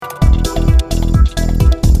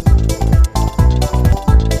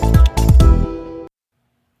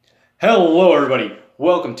Hello, everybody.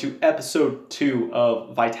 Welcome to episode 2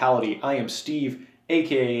 of Vitality. I am Steve,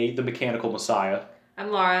 aka the Mechanical Messiah.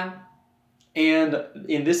 I'm Laura. And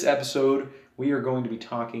in this episode, we are going to be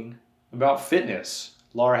talking about fitness.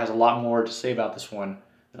 Laura has a lot more to say about this one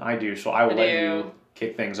than I do, so I will let you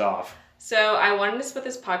kick things off. So I wanted to split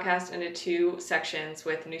this podcast into 2 sections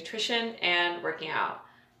with nutrition and working out.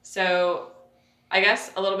 So I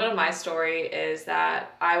guess a little bit of my story is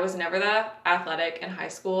that I was never that athletic in high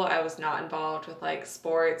school. I was not involved with like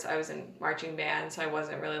sports. I was in marching band, so I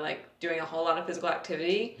wasn't really like doing a whole lot of physical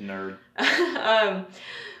activity. Nerd.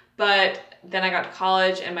 But then I got to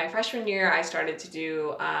college, and my freshman year I started to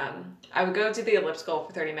do, I would go to the elliptical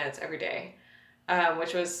for 30 minutes every day,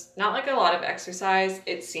 which was not like a lot of exercise.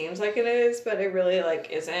 It seems like it is, but it really like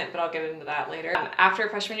isn't, but I'll get into that later. After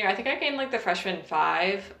freshman year, I think I gained like the freshman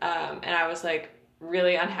 5, and I was like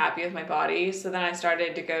really unhappy with my body. So then I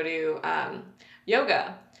started to go to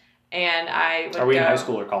yoga, and I would Are we in high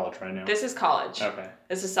school or college right now? This is college. Okay.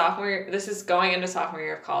 This is going into sophomore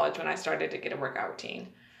year of college when I started to get a workout routine.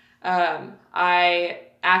 I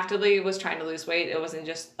actively was trying to lose weight. It wasn't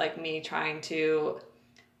just like me trying to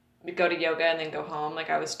go to yoga and then go home.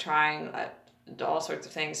 Like I was trying all sorts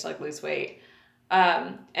of things to like lose weight.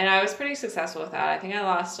 And I was pretty successful with that. I think I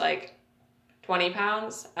lost like 20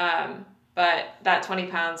 pounds. But that 20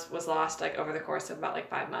 pounds was lost like over the course of about like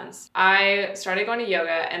 5 months. I started going to yoga,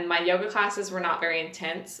 and my yoga classes were not very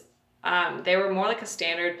intense. They were more like a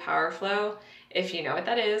standard power flow, if you know what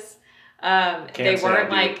that is. They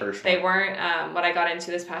weren't what I got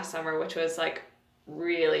into this past summer, which was like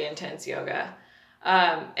really intense yoga.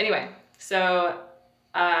 Anyway, so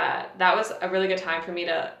that was a really good time for me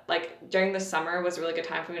to like during the summer was a really good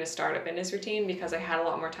time for me to start a fitness routine because I had a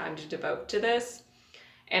lot more time to devote to this.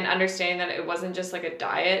 And understanding that it wasn't just like a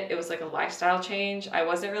diet, it was like a lifestyle change. I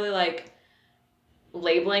wasn't really like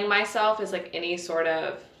labeling myself as like any sort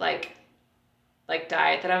of like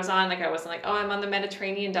diet that I was on. Like I wasn't like, oh, I'm on the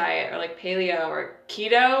Mediterranean diet or like paleo or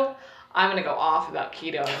keto. I'm gonna go off about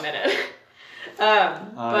keto in a minute.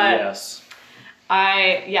 But yes.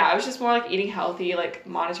 I was just more like eating healthy, like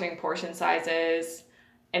monitoring portion sizes,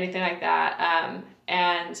 anything like that.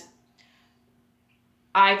 And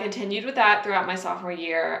I continued with that throughout my sophomore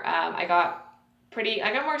year. I got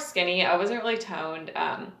more skinny. I wasn't really toned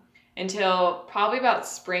until probably about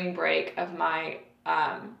spring break of my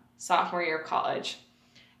sophomore year of college.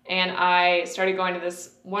 And I started going to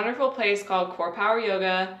this wonderful place called Core Power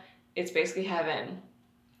Yoga. It's basically heaven,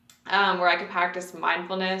 where I could practice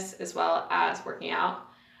mindfulness as well as working out.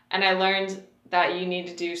 And I learned that you need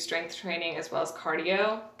to do strength training as well as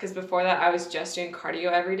cardio, because before that I was just doing cardio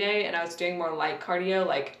every day, and I was doing more light cardio,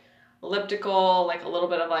 like elliptical, like a little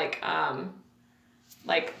bit of like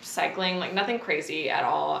cycling, like nothing crazy at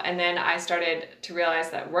all. And then I started to realize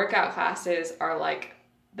that workout classes are like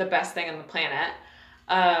the best thing on the planet,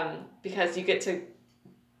 because you get to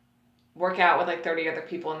work out with like 30 other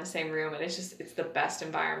people in the same room, and it's the best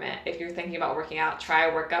environment. If you're thinking about working out, try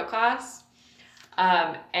a workout class.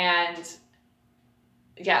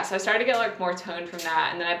 So I started to get like more toned from that,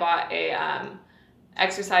 and then I bought a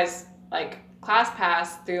exercise like class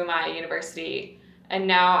pass through my university, and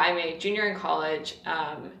now I'm a junior in college.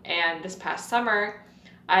 And this past summer,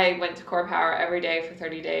 I went to Core Power every day for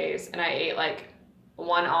 30 days, and I ate like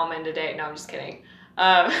 1 almond a day. No, I'm just kidding.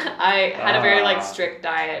 I had a very like strict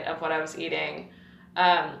diet of what I was eating,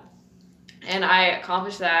 and I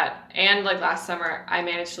accomplished that. And like last summer, I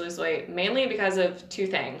managed to lose weight mainly because of 2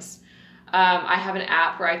 things. I have an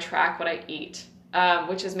app where I track what I eat,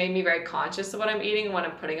 which has made me very conscious of what I'm eating and what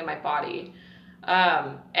I'm putting in my body.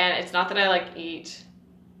 And it's not that I like eat,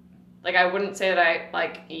 like I wouldn't say that I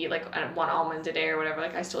like eat like 1 almond a day or whatever.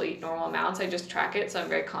 Like I still eat normal amounts. I just track it, so I'm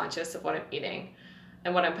very conscious of what I'm eating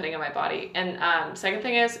and what I'm putting in my body. And second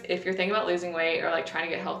thing is, if you're thinking about losing weight or like trying to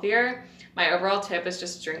get healthier, my overall tip is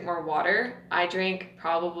just drink more water. I drink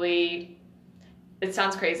probably, it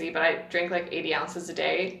sounds crazy, but I drink like 80 ounces a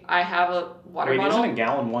day. I have a water bottle. Isn't a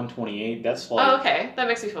gallon 128? That's like... Oh, okay. That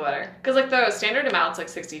makes me feel better. Because like the standard amount's like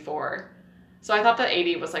 64. So I thought that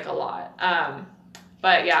 80 was like a lot.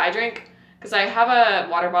 But yeah, I drink, because I have a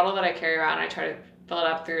water bottle that I carry around. And I try to fill it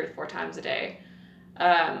up 3 to 4 times a day.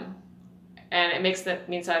 And it means that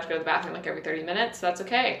I have to go to the bathroom like every 30 minutes. So that's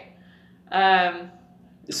okay.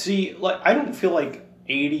 See, like I don't feel like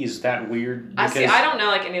 80 is that weird. I don't know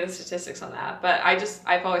like any of the statistics on that, but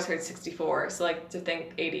I've always heard 64. So like to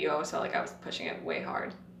think 80, you always felt like I was pushing it way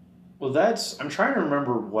hard. Well, I'm trying to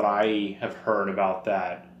remember what I have heard about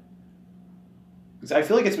that. Because I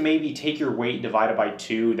feel like it's maybe take your weight divided by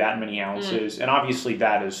 2, that many ounces. And obviously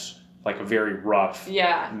that is like a very rough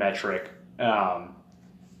metric.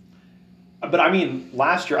 But I mean,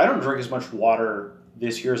 last year, I don't drink as much water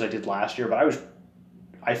this year as I did last year, but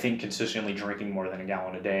I think, consistently drinking more than a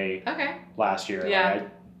gallon a day Okay. last year. Yeah. Like, I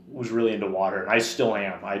was really into water, and I still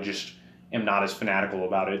am. I just am not as fanatical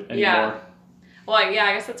about it anymore. Yeah. Well, yeah,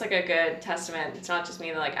 I guess that's like a good testament. It's not just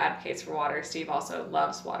me that like advocates for water. Steve also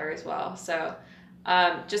loves water as well. So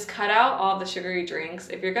just cut out all the sugary drinks.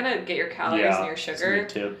 If you're gonna get your calories and your sugar,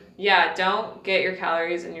 that's a good tip. yeah, don't get your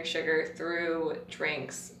calories and your sugar through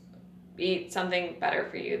drinks. Eat something better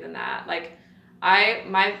for you than that. Like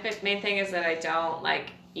my main thing is that I don't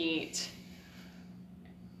eat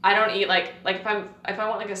like if I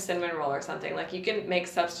want like a cinnamon roll or something, like you can make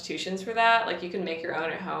substitutions for that. Like you can make your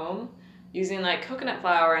own at home using like coconut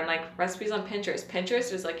flour and like recipes on Pinterest.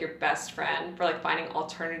 Pinterest is like your best friend for like finding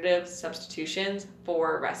alternative substitutions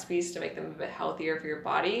for recipes to make them a bit healthier for your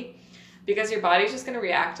body. Because your body's just going to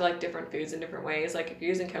react to like different foods in different ways. Like if you're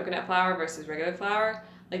using coconut flour versus regular flour,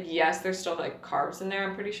 like yes, there's still like carbs in there,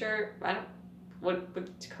 I'm pretty sure. Would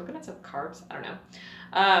coconuts have carbs? I don't know.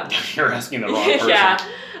 You're asking the wrong person. Yeah.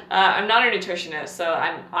 I'm not a nutritionist, so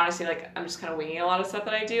I'm honestly like, I'm just kind of winging a lot of stuff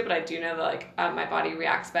that I do, but I do know that like my body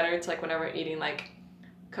reacts better to like whenever I'm eating like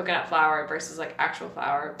coconut flour versus like actual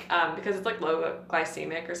flour, because it's like low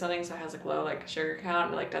glycemic or something, so it has like low like sugar count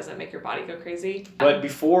and like doesn't make your body go crazy. But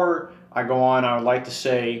before I go on, I would like to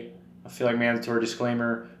say, I feel like mandatory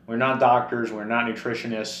disclaimer, we're not doctors, we're not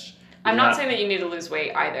nutritionists. I'm not saying that you need to lose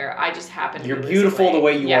weight either. I just happen to You're be beautiful losing the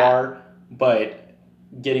way weight. you are, but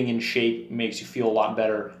getting in shape makes you feel a lot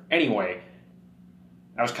better. Anyway,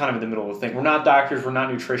 I was kind of in the middle of the thing. We're not doctors, we're not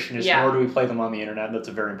nutritionists, nor do we play them on the internet. That's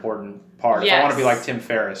a very important part. If I want to be like Tim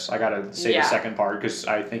Ferriss, I got to say the second part because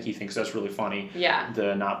I think he thinks that's really funny,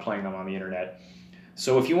 the not playing them on the internet.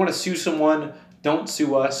 So if you want to sue someone, don't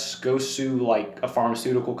sue us. Go sue like a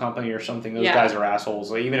pharmaceutical company or something. Those guys are assholes.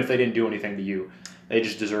 Like, even if they didn't do anything to you, they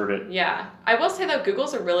just deserve it. Yeah. I will say though,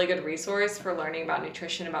 Google's a really good resource for learning about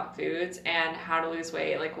nutrition, about foods, and how to lose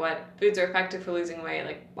weight, like what foods are effective for losing weight,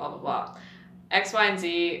 like blah, blah, blah. X, Y, and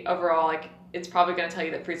Z, overall, like it's probably going to tell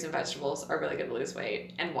you that fruits and vegetables are really good to lose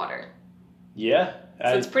weight, and water. Yeah.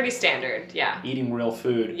 So it's pretty standard, yeah. Eating real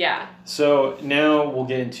food. Yeah. So now we'll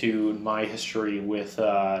get into my history with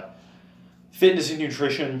fitness and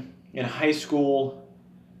nutrition. In high school,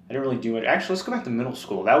 I didn't really do it. Actually, let's go back to middle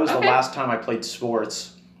school. That was the last time I played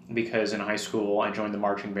sports, because in high school I joined the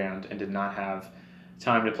marching band and did not have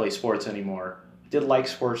time to play sports anymore. Did like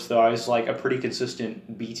sports though. I was like a pretty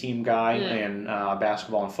consistent B team guy in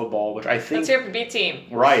basketball and football, which I think. Let's hear it for B team.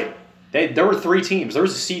 Right. There were 3 teams. There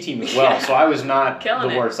was a C team as well, so I was not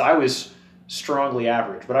the worst. I was strongly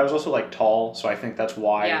average, but I was also like tall, so I think that's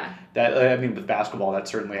why with basketball that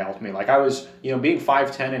certainly helped me. Like I was, being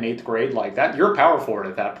 5'10" in 8th grade, like that, you're a power forward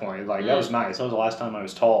at that point. Like that was nice. That was the last time I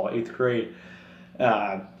was tall, 8th grade,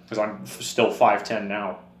 because I'm still 5'10"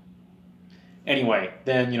 now. Anyway,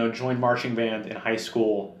 then joined marching band in high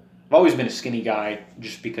school. I've always been a skinny guy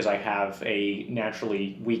just because I have a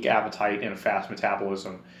naturally weak appetite and a fast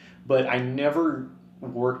metabolism, but I never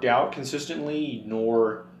worked out consistently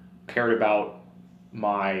nor cared about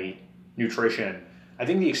my nutrition. I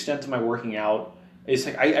think the extent of my working out is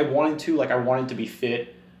like I wanted to be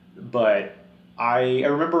fit, but I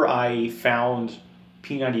remember I found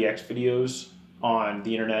P90X videos on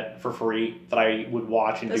the internet for free that I would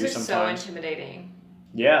watch and do sometimes. Those are so intimidating.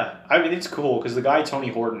 Yeah, I mean it's cool because the guy Tony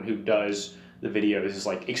Horton who does the videos is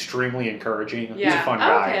like extremely encouraging. Yeah. He's a fun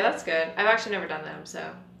guy. Okay, that's good. I've actually never done them,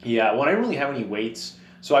 so. Yeah, well I didn't really have any weights.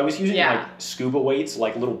 So I was using like scuba weights,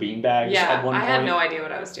 like little bean bags at one point. I had no idea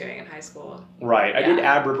what I was doing in high school. Right. I did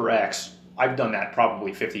Ab Ripper X. I've done that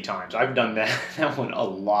probably 50 times. I've done that one a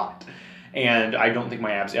lot. And I don't think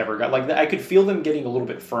my abs ever got like that. I could feel them getting a little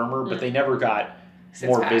bit firmer, but they never got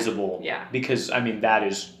more visible. Yeah. Because I mean that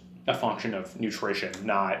is a function of nutrition,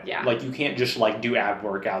 not like you can't just like do ab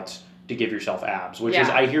workouts to give yourself abs, which is,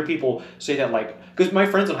 I hear people say that like, because my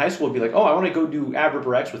friends in high school would be like, oh, I want to go do Ab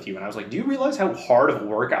Ripper X with you. And I was like, do you realize how hard of a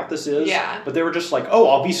workout this is? Yeah. But they were just like, oh,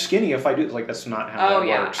 I'll be skinny if I do. Like, that's not how that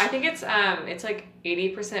works. I think it's like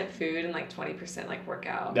 80% food and like 20% like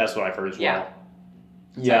workout. That's what I've heard as well.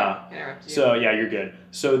 Yeah. So, yeah, you're good.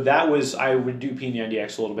 So that was, I would do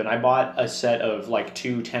P90X a little bit. I bought a set of like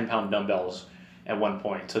 2 10-pound dumbbells at one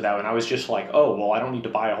point. So that when I was just like, oh, well, I don't need to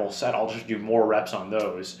buy a whole set. I'll just do more reps on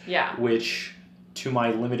those. Yeah. Which, to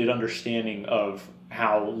my limited understanding of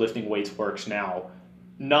how lifting weights works now,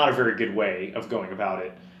 not a very good way of going about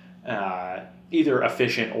it. Either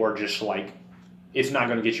efficient or just like, it's not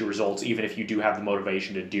going to get you results even if you do have the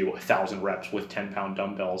motivation to do 1,000 reps with 10-pound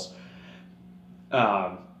dumbbells.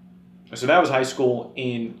 So that was high school.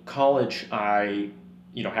 In college, I,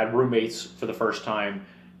 had roommates for the first time.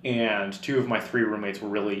 and 2 of my 3 roommates were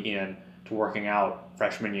really into working out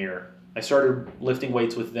freshman year. I started lifting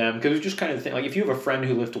weights with them because it was just kind of the thing. Like if you have a friend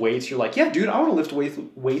who lifts weights, you're like, yeah, dude, I want to lift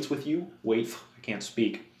weights with you. Wait, I can't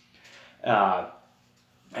speak. And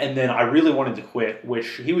then I really wanted to quit, which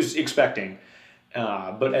he was expecting.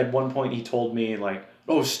 But at one point he told me like,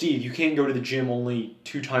 oh, Steve, you can't go to the gym only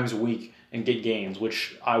 2 times a week and get gains,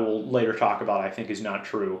 which I will later talk about, I think is not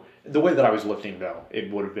true. The way that I was lifting, though, it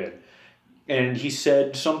would have been. And he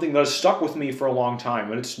said something that has stuck with me for a long time,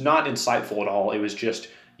 and it's not insightful at all. It was just,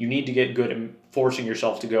 you need to get good at forcing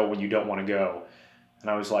yourself to go when you don't want to go. And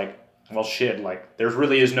I was like, well, shit, like, there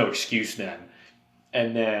really is no excuse then.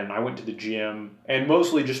 And then I went to the gym, and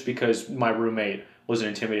mostly just because my roommate was an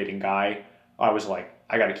intimidating guy, I was like,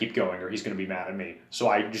 I got to keep going or he's going to be mad at me. So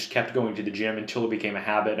I just kept going to the gym until it became a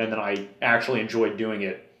habit, and then I actually enjoyed doing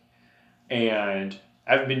it. And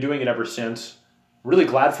I've been doing it ever since. Really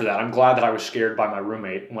glad for that. I'm glad that I was scared by my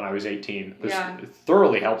roommate when I was 18. It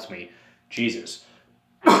thoroughly helps me. Jesus.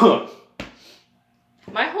 My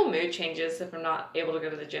whole mood changes if I'm not able to go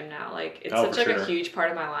to the gym now. Like, it's such like a huge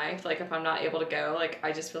part of my life. Like, if I'm not able to go, like,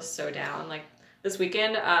 I just feel so down. Like, this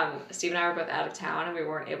weekend, Steve and I were both out of town and we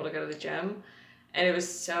weren't able to go to the gym. And it was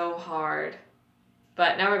so hard.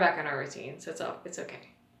 But now we're back on our routine, so it's okay.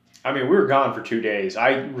 I mean, we were gone for 2 days.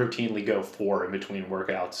 I routinely go 4 in between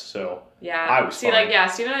workouts, so yeah. I was fine. Like, yeah,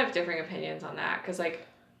 Steve and I have differing opinions on that. Because, like,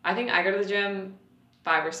 I think I go to the gym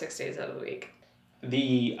 5 or 6 days out of the week.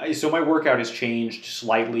 So my workout has changed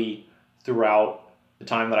slightly throughout the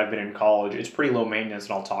time that I've been in college. It's pretty low maintenance,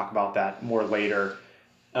 and I'll talk about that more later.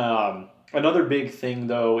 Another big thing,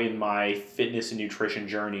 though, in my fitness and nutrition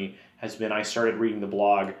journey has been I started reading the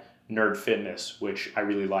blog Nerd Fitness, which I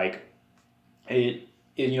really like. It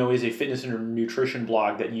is a fitness and nutrition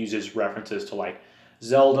blog that uses references to like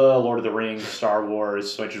Zelda, Lord of the Rings, Star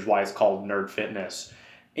Wars, which is why it's called Nerd Fitness.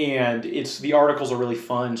 And the articles are really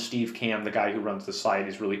fun. Steve Kam, the guy who runs the site,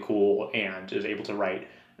 is really cool and is able to write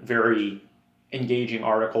very engaging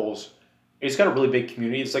articles. It's got a really big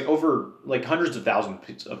community. It's like over like hundreds of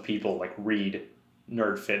thousands of people like read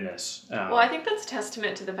Nerd Fitness. Well, I think that's a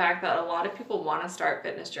testament to the fact that a lot of people want to start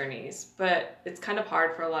fitness journeys, but it's kind of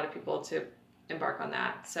hard for a lot of people to embark on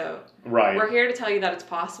that. So we're here to tell you that it's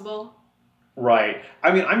possible. Right.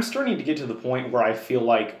 I mean, I'm starting to get to the point where I feel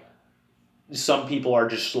like some people are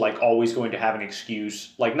just like always going to have an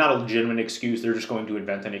excuse, like not a legitimate excuse. They're just going to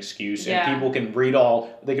invent an excuse, and people can read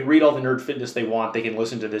all the Nerd Fitness they want. They can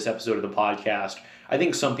listen to this episode of the podcast. I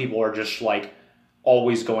think some people are just like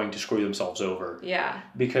always going to screw themselves over. Yeah.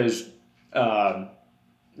 Because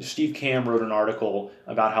Steve Kam wrote an article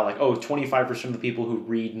about how like 25% of the people who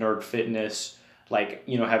read Nerd Fitness like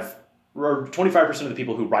have, or 25% of the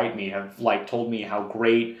people who write me have like told me how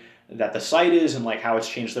great that the site is and like how it's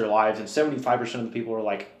changed their lives, and 75% of the people are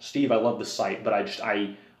like, Steve, I love the site, but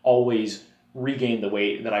I always regain the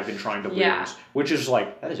weight that I've been trying to lose, which is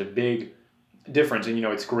like, that is a big difference. And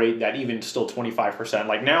it's great that even still 25%,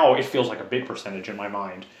 like now it feels like a big percentage in my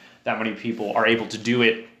mind that many people are able to do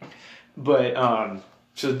it. But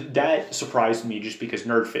so that surprised me just because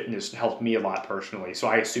Nerd Fitness helped me a lot personally, so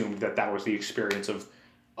I assumed that was the experience of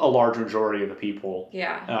a large majority of the people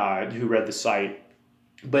who read the site.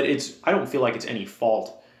 But I don't feel like it's any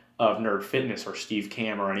fault of Nerd Fitness or Steve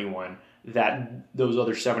Kam or anyone that those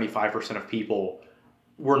other 75% of people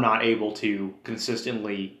were not able to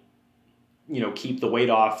consistently, keep the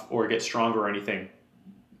weight off or get stronger or anything.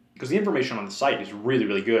 Because the information on the site is really,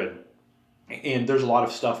 really good. And there's a lot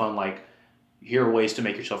of stuff on like, here are ways to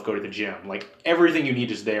make yourself go to the gym. Like everything you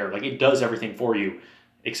need is there. Like it does everything for you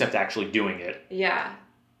except actually doing it. Yeah.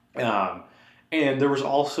 And there was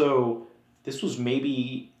also, this was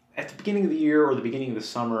maybe at the beginning of the year or the beginning of the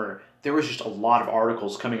summer, there was just a lot of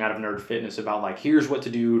articles coming out of Nerd Fitness about like, here's what to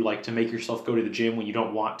do like to make yourself go to the gym when you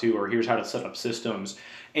don't want to, or here's how to set up systems.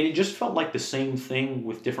 And it just felt like the same thing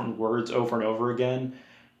with different words over and over again.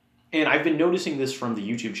 And I've been noticing this from the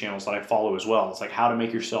YouTube channels that I follow as well. It's like how to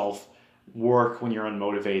make yourself work when you're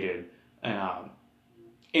unmotivated.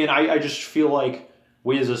 And I just feel like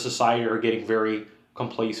we as a society are getting very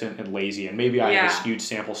complacent and lazy, and maybe I have a skewed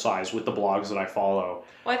sample size with the blogs that I follow.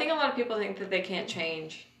 Well, I think a lot of people think that they can't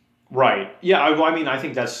change. Right. Yeah, I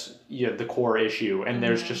think that's the core issue. And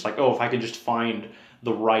there's just like, if I can just find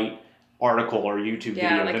the right article or YouTube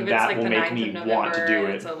video, then that like will make me want to do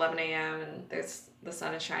it. It's 11 a.m. and the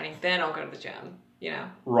sun is shining, then I'll go to the gym,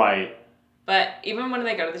 Right. But even when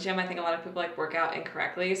they go to the gym, I think a lot of people like work out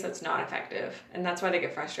incorrectly, so it's not effective. And that's why they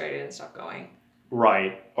get frustrated and stop going.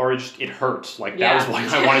 Right. Or it hurts. Like that was why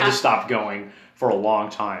I wanted to stop going for a long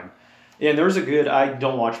time. And there was I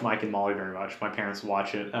don't watch Mike and Molly very much. My parents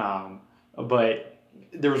watch it. But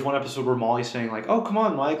there was one episode where Molly's saying like, "Oh, come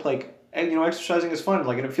on, Mike, like, exercising is fun,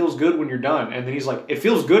 like, and it feels good when you're done." And then he's like, "It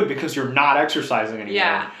feels good because you're not exercising anymore."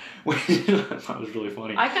 Yeah. Which I thought was really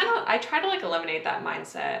funny. I try to like eliminate that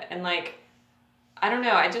mindset, and like, I don't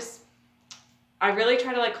know, I really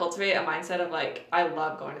try to like cultivate a mindset of like, I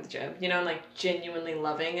love going to the gym, and like genuinely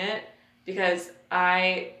loving it, because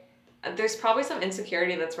there's probably some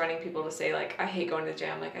insecurity that's running people to say like, I hate going to the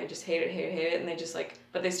gym, like I just hate it, and they just like,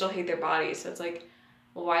 but they still hate their body. So it's like,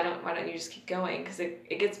 well, why don't you just keep going? Because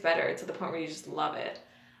it gets better to the point where you just love it.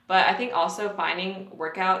 But I think also finding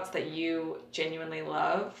workouts that you genuinely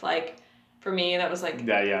love, like for me that was like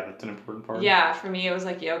that's an important part. Yeah, for me it was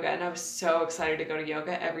like yoga, and I was so excited to go to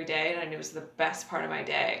yoga every day, and I knew it was the best part of my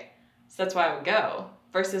day. So that's why I would go.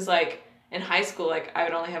 Versus like in high school, like I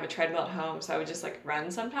would only have a treadmill at home, so I would just like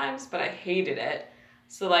run sometimes, but I hated it.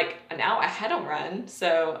 So like now I don't run,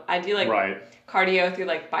 so I do like cardio through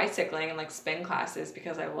like bicycling and like spin classes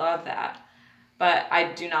because I love that.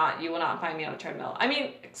 But you will not find me on a treadmill. I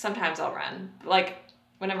mean, sometimes I'll run. Like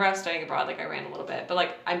whenever I was studying abroad, like I ran a little bit, but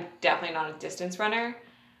like I'm definitely not a distance runner.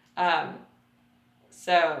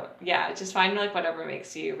 So yeah, just find like whatever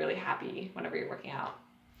makes you really happy whenever you're working out.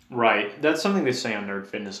 Right. That's something they say on Nerd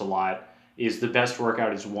Fitness a lot, is the best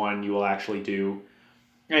workout is one you will actually do.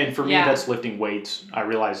 And for me, that's lifting weights. I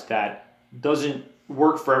realized that doesn't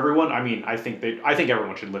work for everyone. I mean, I think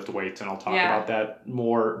everyone should lift weights, and I'll talk about that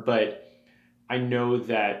more. But I know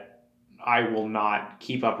that I will not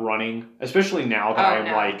keep up running, especially now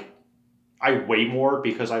that I weigh more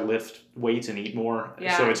because I lift weights and eat more.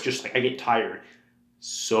 Yeah. So it's just like I get tired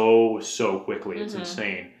so quickly. It's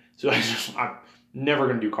insane. So I'm never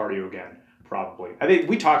going to do cardio again, probably. I think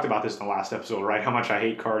we talked about this in the last episode, right? How much I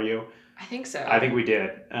hate cardio. I think so. I think we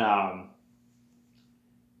did.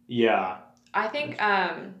 Yeah. I think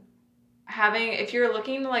if you're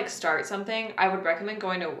looking to like start something, I would recommend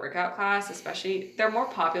going to a workout class, especially they're more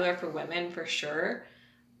popular for women for sure.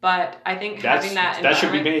 But I think having that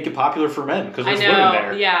should be making it popular for men because there's women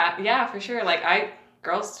there. Yeah, for sure. Like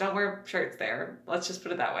girls don't wear shirts there. Let's just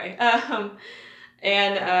put it that way.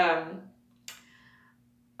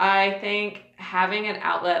 I think having an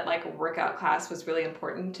outlet like a workout class was really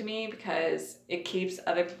important to me because it keeps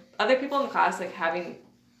other people in the class like having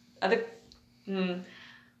a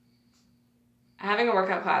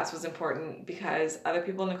workout class was important because other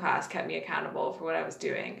people in the class kept me accountable for what I was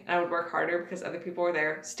doing. And I would work harder because other people were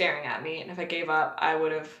there staring at me. And if I gave up, I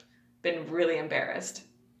would have been really embarrassed.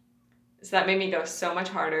 So that made me go so much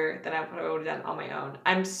harder than I would have done on my own.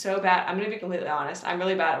 I'm so bad. I'm going to be completely honest. I'm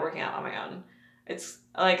really bad at working out on my own. It's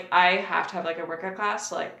like I have to have like a workout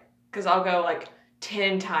class, like, because I'll go like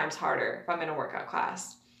 10 times harder if I'm in a workout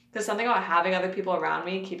class. There's something about having other people around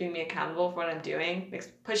me, keeping me accountable for what I'm doing,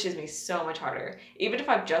 pushes me so much harder. Even if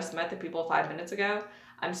I've just met the people 5 minutes ago,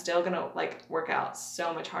 I'm still going to like work out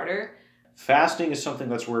so much harder. Fasting is something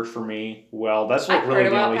that's worked for me. Well, that's like really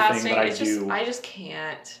the only thing that I do. I just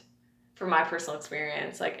can't, from my personal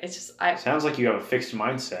experience. Like it's just, Sounds like you have a fixed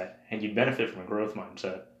mindset and you'd benefit from a growth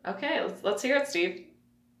mindset. Okay, let's hear it, Steve.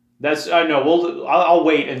 I'll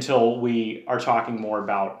wait until we are talking more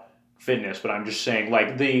about fitness, but I'm just saying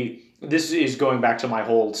like this is going back to my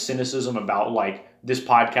whole cynicism about like this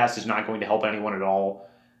podcast is not going to help anyone at all.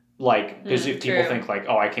 Like, because if people think like,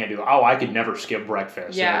 oh, I can't do that. Oh, I could never skip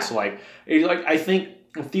breakfast. Yeah. And it's like I think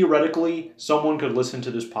theoretically someone could listen to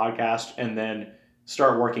this podcast and then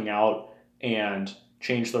start working out and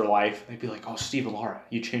change their life. They'd be like, oh, Steve and Laura,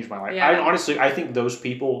 you changed my life. Yeah. I think those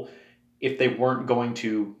people, if they weren't going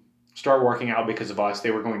to start working out because of us,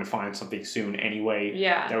 they were going to find something soon anyway.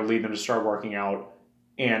 Yeah. That would lead them to start working out.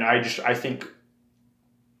 And I think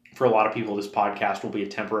for a lot of people, this podcast will be a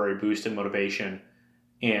temporary boost in motivation.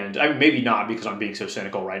 And maybe not because I'm being so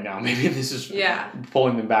cynical right now. Maybe this is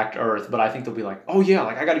pulling them back to earth. But I think they'll be like, oh yeah,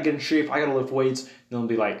 like I got to get in shape. I got to lift weights. And they'll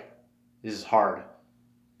be like, this is hard.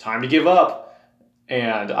 Time to give up.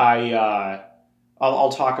 And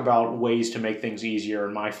I'll talk about ways to make things easier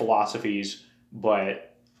and my philosophies. But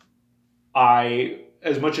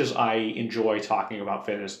as much as I enjoy talking about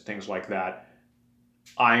fitness and things like that,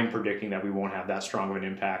 I'm predicting that we won't have that strong of an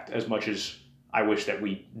impact as much as I wish that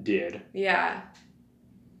we did. Yeah.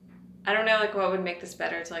 I don't know, like, what would make this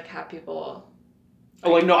better to, like, have people...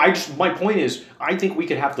 my point is, I think we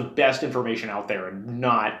could have the best information out there and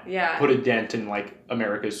not put a dent in, like,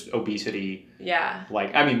 America's obesity. Yeah.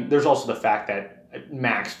 Like, I mean, there's also the fact that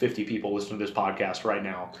max 50 people listen to this podcast right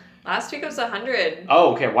now. Last week it was 100.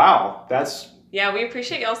 Oh, okay. Wow. Yeah, we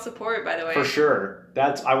appreciate y'all's support, by the way. For sure.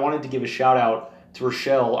 I wanted to give a shout out to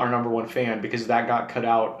Rochelle, our number one fan, because that got cut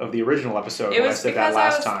out of the original episode when I said that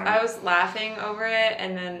last time. I was laughing over it,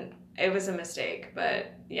 and then it was a mistake, but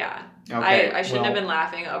yeah. Okay, I shouldn't have been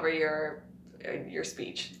laughing over your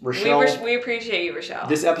speech. Rochelle, we appreciate you, Rochelle.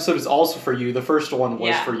 This episode is also for you. The first one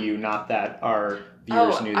was for you, not that our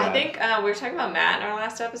viewers knew that. I think we were talking about Matt in our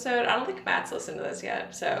last episode. I don't think Matt's listened to this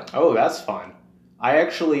yet, so. Oh, that's fun. I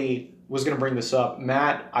actually was going to bring this up.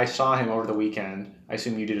 Matt, I saw him over the weekend. I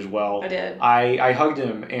assume you did as well. I did. I hugged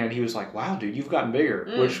him, and he was like, wow, dude, you've gotten bigger,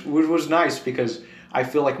 which was nice because I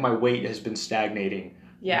feel like my weight has been stagnating.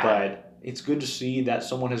 Yeah. But it's good to see that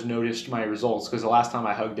someone has noticed my results because the last time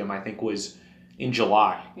I hugged him, I think, was in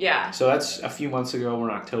July. Yeah. So that's a few months ago. We're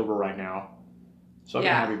in October right now. So I'm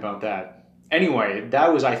happy about that. Anyway,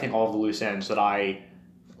 that was, I think, all of the loose ends that I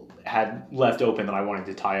had left open that I wanted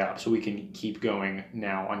to tie up. So we can keep going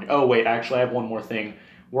now. Oh, wait. Actually, I have one more thing.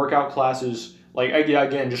 Workout classes, like,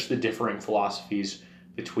 again, just the differing philosophies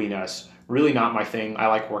between us. Really not my thing. I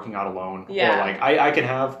like working out alone. Yeah. Or, like, I can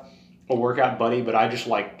have a workout buddy, but I just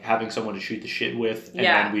like having someone to shoot the shit with. And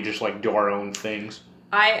then we just, like, do our own things.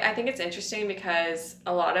 I think it's interesting because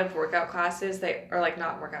a lot of workout classes,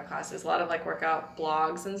 a lot of like workout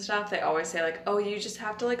blogs and stuff, they always say like, oh, you just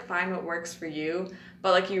have to like find what works for you.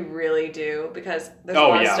 But like you really do, because there's a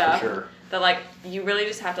lot of stuff that like you really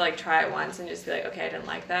just have to like try it once and just be like, okay, I didn't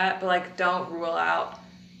like that. But like don't rule out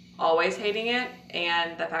always hating it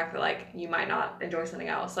and the fact that like you might not enjoy something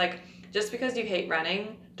else. Like just because you hate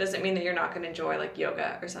running doesn't mean that you're not going to enjoy like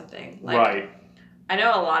yoga or something. Like, right. I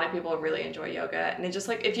know a lot of people really enjoy yoga, and it just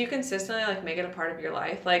like if you consistently like make it a part of your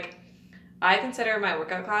life, like I consider my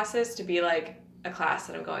workout classes to be like a class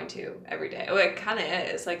that I'm going to every day. Well, it kind of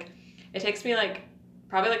is. Like it takes me like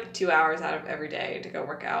probably like 2 hours out of every day to go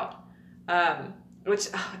work out. Which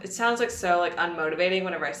it sounds like so like unmotivating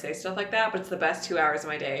whenever I say stuff like that, but it's the best 2 hours of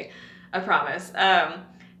my day, I promise.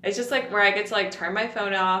 It's just like where I get to like turn my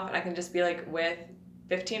phone off and I can just be like with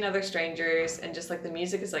 15 other strangers and just like the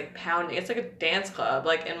music is like pounding. It's like a dance club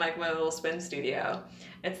like in like my little spin studio.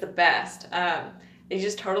 It's the best. You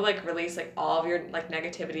just totally like release like all of your like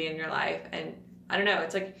negativity in your life, and I don't know,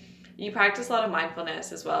 it's like you practice a lot of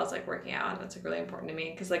mindfulness as well as like working out, and that's like really important to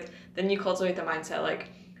me because like then you cultivate the mindset like,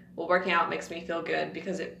 well, working out makes me feel good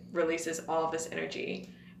because it releases all of this energy,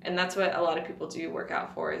 and that's what a lot of people do work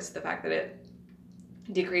out for, is the fact that it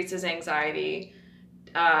decreases anxiety.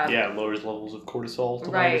 Lowers levels of cortisol,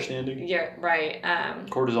 to my understanding. Yeah, right.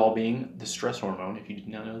 Cortisol being the stress hormone, if you did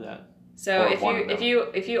not know that. So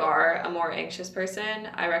if you are a more anxious person,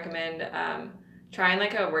 I recommend trying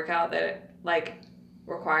like a workout that like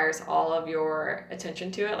requires all of your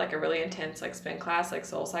attention to it, like a really intense like spin class, like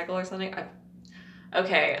SoulCycle or something.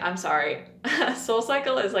 I'm sorry.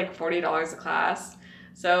 SoulCycle is like $40 a class.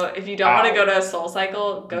 So if you don't want to go to a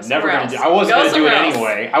SoulCycle, go somewhere else. I wasn't going to do it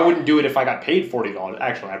anyway. I wouldn't do it if I got paid $40.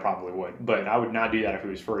 Actually, I probably would, but I would not do that if it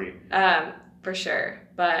was free. For sure.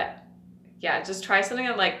 But yeah, just try something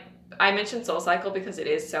that like, I mentioned SoulCycle because it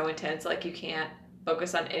is so intense. Like you can't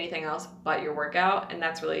focus on anything else but your workout, and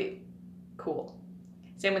that's really cool.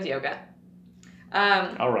 Same with yoga.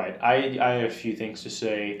 All right. I have a few things to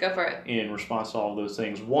say. Go for it. In response to all of those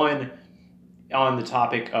things. One, on the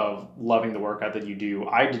topic of loving the workout that you do,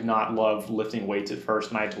 I did not love lifting weights at first,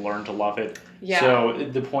 and I had to learn to love it. Yeah. So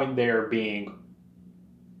the point there being,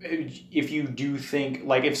 if you do think,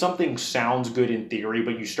 like if something sounds good in theory,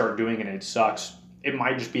 but you start doing it and it sucks, it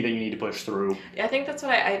might just be that you need to push through. I think that's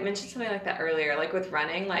what I mentioned something like that earlier. Like with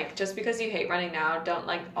running, like just because you hate running now, don't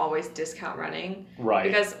like always discount running. Right.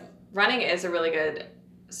 Because running is a really good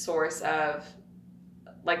source of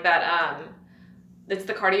like that, it's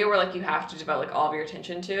the cardio where like you have to devote like all of your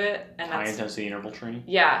attention to it, and high intensity interval training.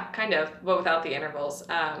 Yeah, kind of, but without the intervals.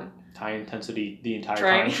 High intensity the entire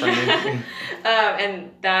time training.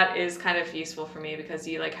 And that is kind of useful for me because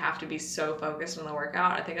you like have to be so focused on the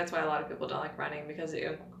workout. I think that's why a lot of people don't like running, because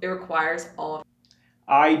it requires all of.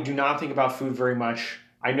 I do not think about food very much.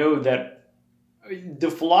 I know that the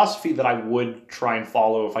philosophy that I would try and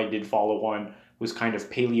follow, if I did follow one, was kind of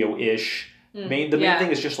paleo-ish. The main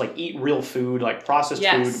thing is just like eat real food, like processed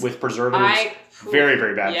food with preservatives. Very,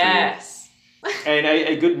 very bad for you. And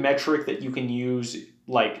a good metric that you can use,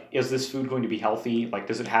 like, is this food going to be healthy? Like,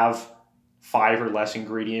 does it have 5 or less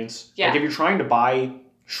ingredients? Yeah. Like, if you're trying to buy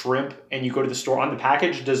shrimp and you go to the store, on the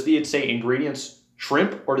package, does it say ingredients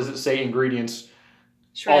shrimp, or does it say ingredients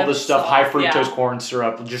shrimp, all this stuff, high fructose corn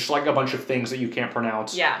syrup, just like a bunch of things that you can't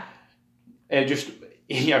pronounce? Yeah. And just,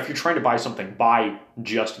 if you're trying to buy something, buy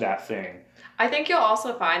just that thing. I think you'll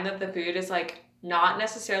also find that the food is like not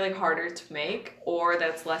necessarily harder to make, or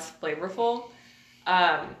that's less flavorful.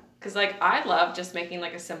 Because like I love just making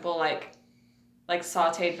like a simple like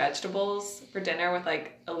sauteed vegetables for dinner with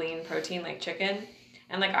like a lean protein like chicken,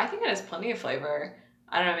 and like I think it has plenty of flavor.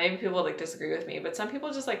 I don't know, maybe people like disagree with me, but some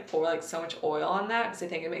people just like pour like so much oil on that because they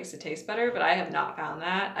think it makes it taste better, but I have not found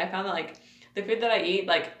that. I found that like the food that I eat,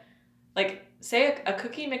 like say a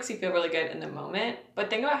cookie makes you feel really good in the moment, but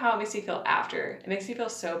think about how it makes you feel after. It makes you feel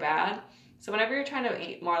so bad. So whenever you're trying to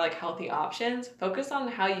eat more like healthy options, focus on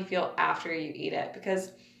how you feel after you eat it,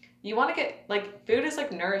 because you want to get like food is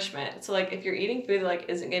like nourishment. So like if you're eating food that like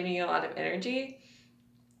isn't giving you a lot of energy,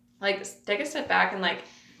 like take a step back and like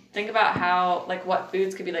think about how like what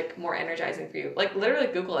foods could be like more energizing for you. Like literally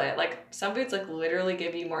Google it. Like some foods like literally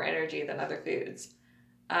give you more energy than other foods.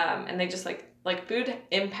 And they just like food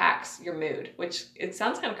impacts your mood, which it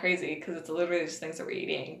sounds kind of crazy because it's literally just things that we're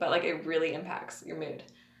eating, but like it really impacts your mood.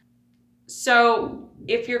 So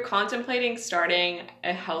if you're contemplating starting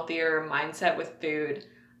a healthier mindset with food,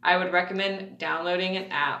 I would recommend downloading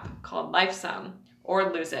an app called LifeSum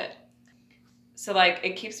or Lose It. So like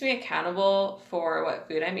it keeps me accountable for what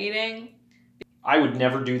food I'm eating. I would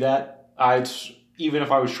never do that. Even if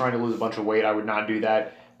I was trying to lose a bunch of weight, I would not do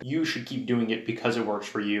that. You should keep doing it because it works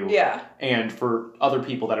for you. Yeah. And for other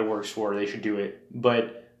people that it works for, they should do it.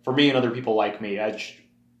 But for me and other people like me, I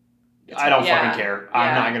don't fucking care. Yeah.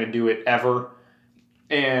 I'm not going to do it ever.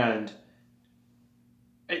 And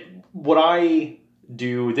what I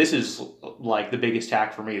do, this is like the biggest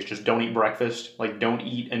hack for me, is just don't eat breakfast. Like don't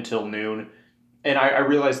eat until noon. And I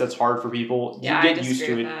realize that's hard for people. Yeah, you get used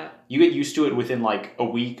to it. That. You get used to it within like a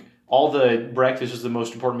week. All the breakfast is the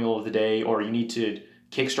most important meal of the day, or you need to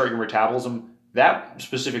kickstart your metabolism. That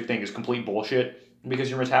specific thing is complete bullshit because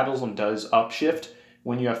your metabolism does upshift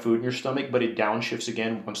when you have food in your stomach, but it downshifts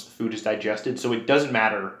again once the food is digested. So it doesn't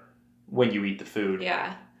matter when you eat the food.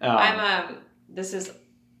 Yeah. This is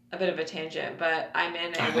a bit of a tangent, but I'm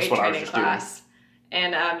in a weight training class.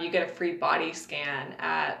 And you get a free body scan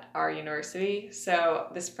at our university. So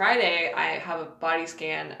this Friday, I have a body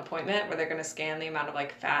scan appointment where they're going to scan the amount of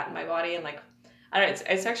like fat in my body. And like, I don't know,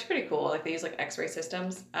 it's actually pretty cool. Like they use like x-ray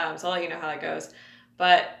systems. So I'll let you know how that goes.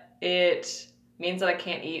 But it means that I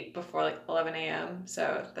can't eat before like 11 a.m.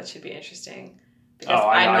 So that should be interesting. Because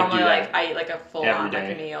I normally I eat like a full on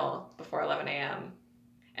like a meal before 11 a.m.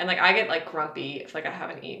 And like I get like grumpy if like I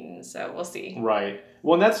haven't eaten, so we'll see. Right.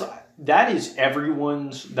 Well, and that is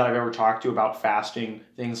everyone's that I've ever talked to about fasting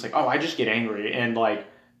things like, oh, I just get angry, and like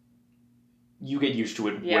you get used to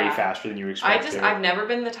it way faster than you expect. I've never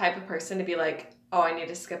been the type of person to be like, oh, I need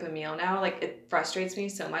to skip a meal now. Like it frustrates me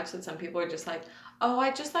so much that some people are just like, oh,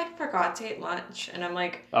 I just like forgot to eat lunch, and I'm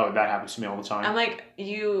like, oh, that happens to me all the time. I'm like,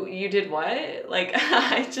 you did what? Like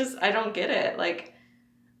I don't get it. Like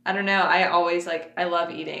I don't know. I always I love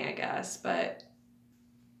eating, I guess, but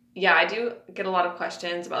yeah, I do get a lot of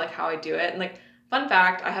questions about like how I do it. And like fun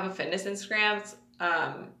fact, I have a fitness Instagram.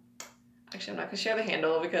 Actually, I'm not gonna share the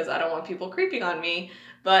handle because I don't want people creeping on me.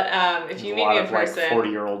 But if you meet me in person, like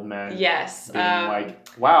 40-year-old men, yes, being like,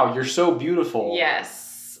 wow, you're so beautiful.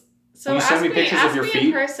 Yes. So will you send me pictures of your feet?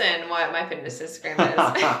 In person what my fitness Instagram is.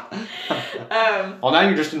 Well, now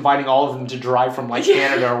you're just inviting all of them to drive from like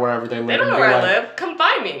Canada or wherever they live. They don't know where I live. Come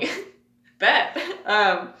find me. Bet.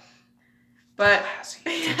 But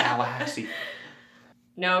Tallahassee.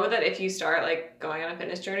 Know that if you start like going on a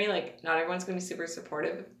fitness journey, like not everyone's gonna be super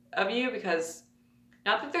supportive of you because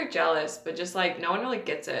not that they're jealous, but just like no one really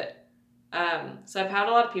gets it. So I've had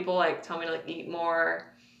a lot of people like tell me to like eat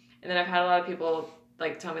more, and then I've had a lot of people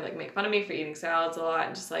like tell me like make fun of me for eating salads a lot,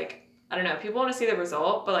 and just like I don't know, people want to see the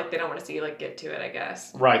result, but like they don't want to see you like get to it, I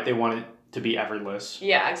guess. Right, they want it to be effortless.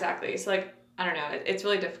 Yeah, exactly. So like I don't know, it's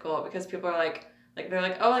really difficult because people are like they're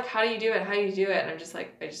like, oh, like how do you do it? How do you do it? And I'm just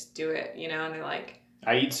like, I just do it, you know? And they're like,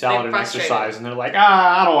 I eat salad and exercise, and they're like,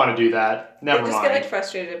 I don't want to do that. Never mind. They just get like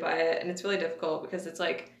frustrated by it, and it's really difficult because it's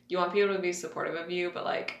like you want people to be supportive of you, but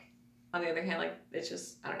like on the other hand, like it's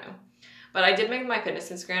just I don't know. But I did make my fitness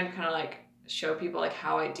Instagram to kind of like show people like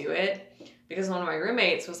how I do it because one of my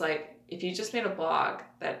roommates was like, if you just made a blog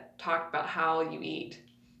that talked about how you eat,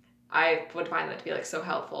 I would find that to be like so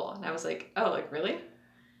helpful. And I was like, oh, like really?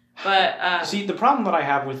 But see, the problem that I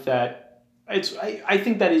have with that, I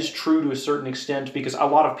think that is true to a certain extent because a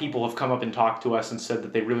lot of people have come up and talked to us and said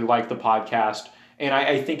that they really like the podcast. And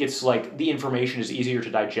I think it's like the information is easier to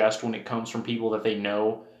digest when it comes from people that they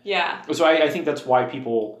know. Yeah. So I think that's why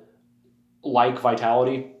people like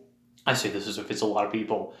Vitality. I say this as if it's a lot of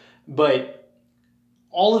people, but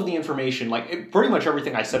all of the information, like pretty much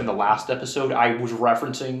everything I said in the last episode, I was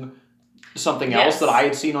referencing something else that I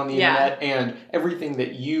had seen on the internet, and everything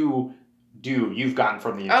that you do, you've gotten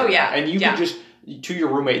from the internet. Oh, yeah. And you could just, to your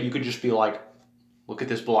roommate, you could just be like, look at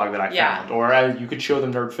this blog that I found. Or you could show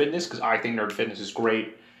them Nerd Fitness, because I think Nerd Fitness is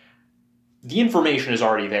great. The information is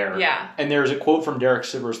already there. Yeah. And there's a quote from Derek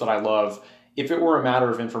Sivers that I love. if it were a matter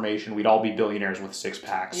of information, we'd all be billionaires with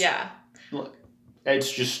 6-packs. Yeah. Look,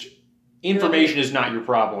 it's just, information is not your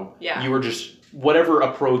problem. Yeah. You were just, whatever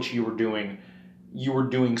approach you were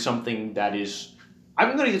doing something that is,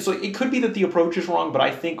 it could be that the approach is wrong, but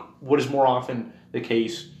I think what is more often the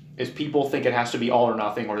case is people think it has to be all or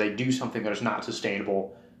nothing, or they do something that is not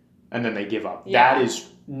sustainable, and then they give up. Yeah. That is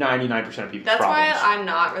 99% of people's That's problems. why I'm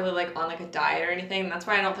not really like on like a diet or anything. That's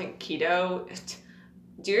why I don't think keto.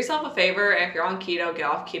 Do yourself a favor, and if you're on keto, get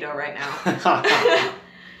off keto right now.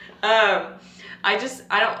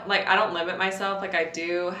 I don't limit myself. Like I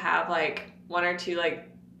do have like 1 or 2 like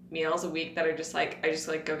meals a week that are just like, I just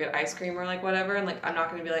like go get ice cream or like whatever, and like I'm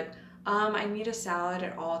not gonna be like, I need a salad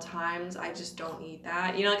at all times. I just don't eat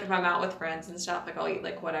that. You know, like if I'm out with friends and stuff, like I'll eat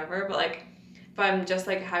like whatever, but like if I'm just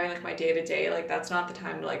like having like my day to day, like that's not the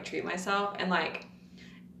time to like treat myself. And like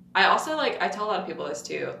I also like, I tell a lot of people this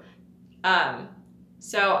too.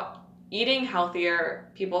 So eating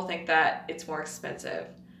healthier, people think that it's more expensive.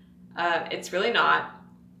 It's really not.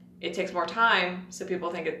 It takes more time, so people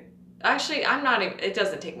think it. Actually, it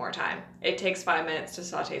doesn't take more time. It takes 5 minutes to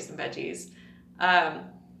saute some veggies.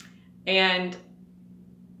 And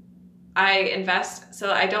I invest,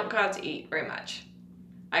 so I don't go out to eat very much.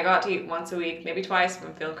 I go out to eat once a week, maybe twice if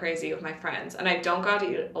I'm feeling crazy with my friends. And I don't go out to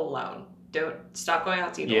eat alone. Don't stop going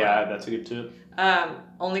out to eat alone. Yeah, that's a good tip.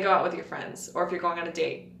 Only go out with your friends. Or if you're going on a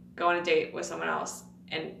date, go on a date with someone else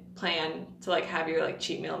and plan to like have your like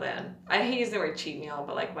cheat meal then. I hate using the word cheat meal,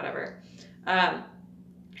 but like whatever.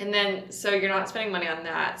 And then, so you're not spending money on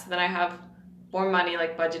that. So then I have more money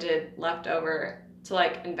like budgeted left over to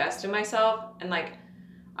like invest in myself. And like,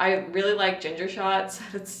 I really like ginger shots.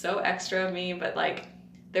 It's so extra of me, but like,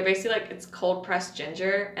 they're basically like, it's cold pressed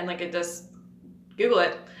ginger, and like it does, Google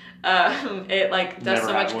it. It like does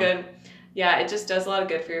so much good. Yeah, it just does a lot of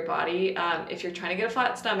good for your body. If you're trying to get a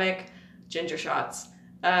flat stomach, ginger shots.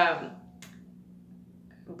 But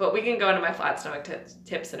we can go into my flat stomach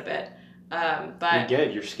tips in a bit. But you're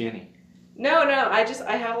good. You're skinny. No,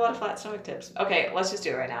 I have a lot of flat stomach tips. Okay, let's just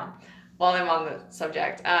do it right now while I'm on the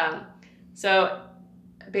subject. So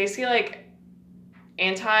basically like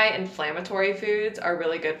anti-inflammatory foods are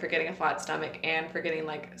really good for getting a flat stomach and for getting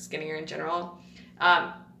like skinnier in general.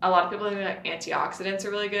 A lot of people think that antioxidants are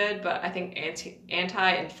really good, but I think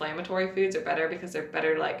anti-inflammatory foods are better because they're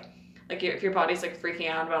better like if your body's like freaking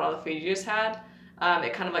out about all the food you just had,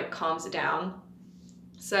 it kind of like calms it down.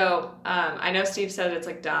 So I know Steve said it's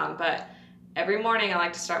like dumb, but every morning I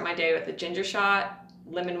like to start my day with a ginger shot,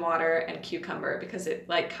 lemon water, and cucumber, because it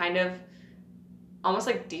like kind of almost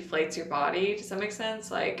like deflates your body to some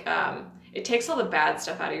extent. Like it takes all the bad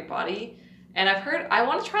stuff out of your body. And I've heard, I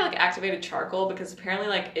want to try like activated charcoal, because apparently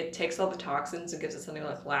like it takes all the toxins and gives it something to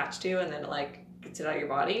like latch to, and then it like gets it out of your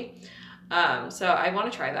body. So I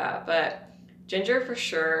want to try that. But ginger for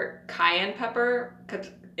sure, cayenne pepper,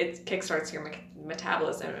 it kickstarts your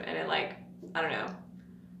metabolism, and it like, I don't know.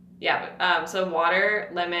 Yeah, but so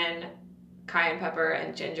water, lemon, cayenne pepper,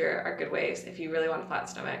 and ginger are good ways if you really want a flat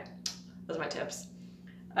stomach. Those are my tips.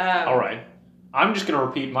 All right. I'm just going to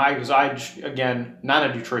repeat because again, not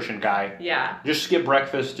a nutrition guy. Yeah. Just skip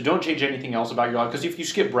breakfast. Don't change anything else about your life. Because if you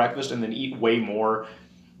skip breakfast and then eat way more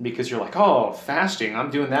because you're like, oh, fasting, I'm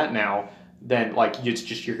doing that now, then like it's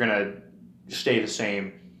just, you're going to stay the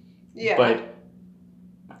same. Yeah. But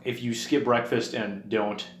if you skip breakfast and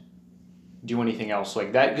don't do anything else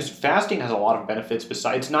like that, because fasting has a lot of benefits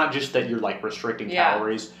besides, it's not just that you're like restricting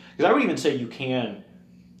calories. Because I would even say you can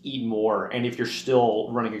eat more, and if you're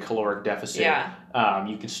still running a caloric deficit,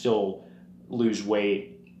 you can still lose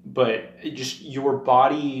weight. But it just, your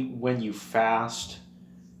body, when you fast,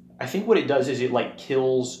 I think what it does is it like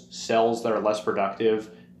kills cells that are less productive,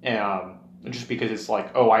 just because it's like,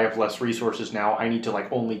 oh, I have less resources now, I need to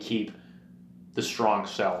like only keep the strong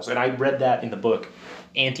cells. And I read that in the book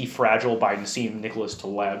Anti-Fragile by Nassim Nicholas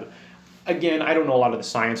Taleb. Again, I don't know a lot of the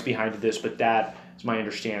science behind this, but that is my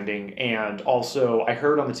understanding. And also, I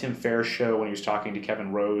heard on the Tim Ferriss show when he was talking to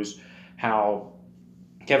Kevin Rose, how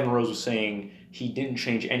Kevin Rose was saying he didn't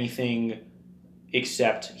change anything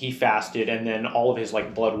except he fasted, and then all of his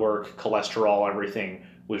like blood work, cholesterol, everything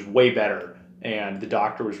was way better. And the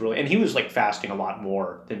doctor was really, and he was like fasting a lot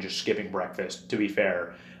more than just skipping breakfast, to be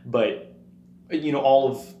fair. But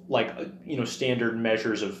all of like standard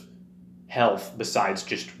measures of health besides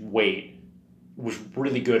just weight was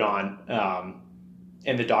really good on.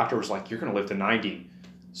 And the doctor was like, you're going to live to 90.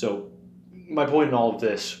 So my point in all of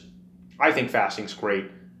this, I think fasting's great.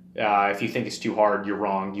 If you think it's too hard, you're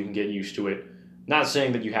wrong. You can get used to it. Not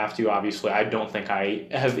saying that you have to, obviously. I don't think I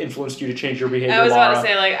have influenced you to change your behavior, I was Laura. about to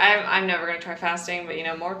say, like, I'm never going to try fasting, but,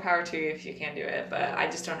 more power to you if you can do it. But I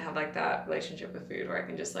just don't have, like, that relationship with food where I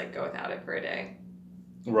can just, like, go without it for a day.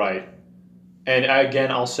 Right. And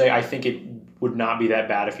again, I'll say I think it would not be that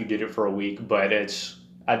bad if you did it for a week, but it's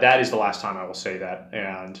that is the last time I will say that.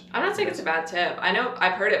 And I'm not saying it's a bad tip. I know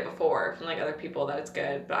I've heard it before from, like, other people that it's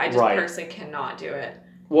good, but I just personally cannot do it.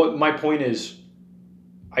 Well, my point is,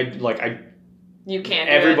 you can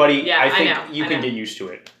do everybody, it. Yeah, I think you can get used to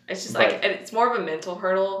it. It's just like, it's more of a mental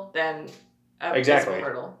hurdle than a physical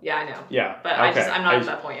hurdle. Yeah, I know. Yeah. But okay. I'm not at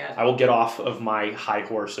that point yet. I will get off of my high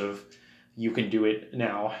horse of you can do it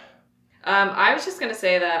now. I was just going to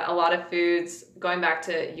say that a lot of foods, going back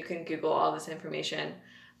to, you can Google all this information,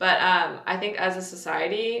 but I think as a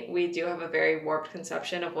society, we do have a very warped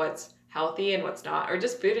conception of what's healthy and what's not, or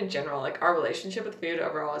just food in general. Like, our relationship with food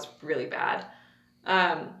overall is really bad.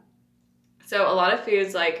 So a lot of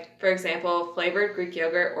foods, like, for example, flavored Greek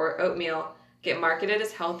yogurt or oatmeal get marketed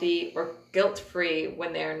as healthy or guilt-free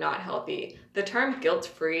when they're not healthy. The term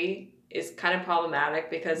guilt-free is kind of problematic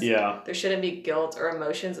because there shouldn't be guilt or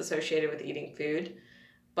emotions associated with eating food.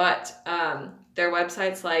 But their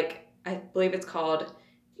websites, like, I believe it's called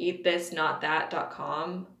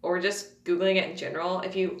eatthisnotthat.com, or just Googling it in general.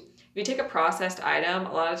 If you take a processed item,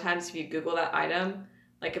 a lot of times if you Google that item,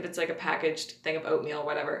 like if it's like a packaged thing of oatmeal or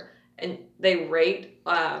whatever, and they rate,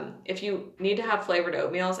 if you need to have flavored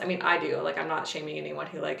oatmeals, I mean, I do. Like, I'm not shaming anyone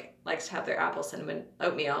who, like, likes to have their apple cinnamon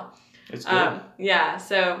oatmeal. It's good. Yeah,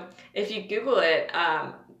 so if you Google it,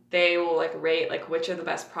 they will, like, rate, like, which are the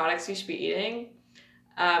best products you should be eating.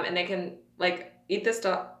 And they can, like, Eat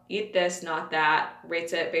This Not That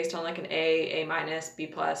rates it based on, like, an A minus, B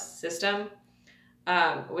plus system,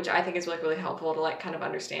 which I think is, like, really helpful to, like, kind of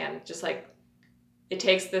understand. Just, like, it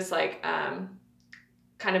takes this, like,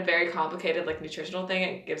 kind of very complicated, like, nutritional thing.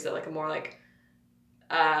 It gives it, like, a more, like,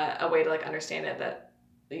 a way to, like, understand it, that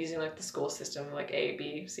using, like, the school system, like, A,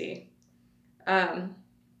 B, C. But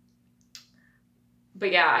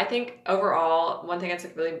yeah, I think overall, one thing that's,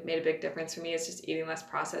 like, really made a big difference for me is just eating less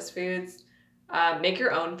processed foods. Make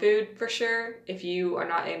your own food for sure. If you are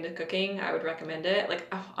not into cooking, I would recommend it.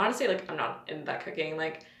 Like, honestly, like, I'm not into that cooking.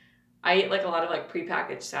 Like, I eat, like, a lot of, like,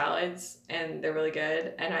 prepackaged salads, and they're really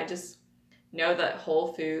good. And I just know that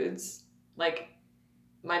Whole Foods, like,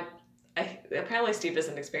 apparently Steve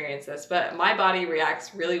doesn't experience this, but my body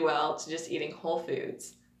reacts really well to just eating Whole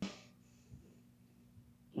Foods.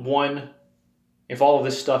 One, if all of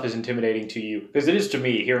this stuff is intimidating to you, because it is to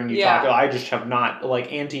me, hearing you talk, I just have not,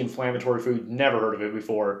 like, anti-inflammatory food, never heard of it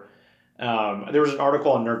before. There was an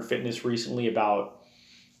article on Nerd Fitness recently about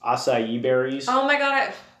acai berries. Oh my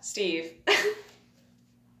god, Steve.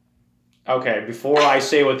 Okay, before I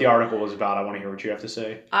say what the article was about, I want to hear what you have to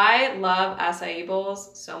say. I love acai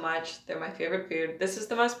bowls so much. They're my favorite food. This is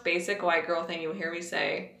the most basic white girl thing you'll hear me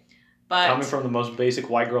say. But coming from the most basic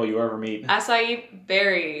white girl you ever meet. Acai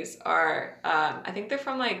berries are, I think they're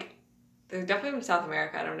from, like, they're definitely from South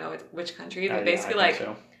America. I don't know which country. But basically, like,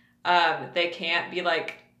 so. They can't be,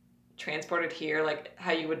 like, transported here, like,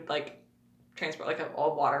 how you would, like, transport, like, a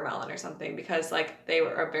watermelon or something, because, like, they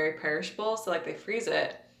are very perishable. So, like, they freeze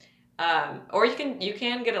it. Or you can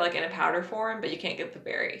get it, like, in a powder form, but you can't get the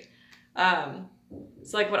berry.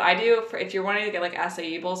 So, like, what I do if you're wanting to get, like,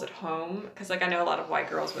 acai bowls at home, because, like, I know a lot of white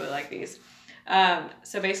girls really like these.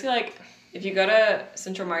 So basically, like, if you go to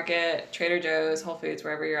Central Market, Trader Joe's, Whole Foods,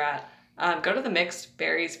 wherever you're at, go to the mixed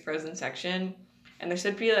berries frozen section, and there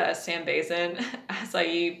should be a Sam Bazin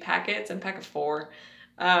acai packet. It's in a pack of 4,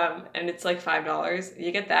 and it's like $5.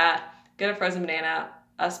 You get that, get a frozen banana,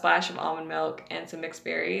 a splash of almond milk, and some mixed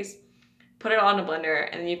berries. Put it all in a blender,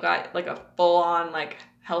 and then you've got, like, a full-on, like,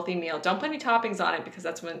 healthy meal. Don't put any toppings on it, because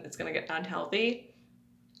that's when it's going to get unhealthy.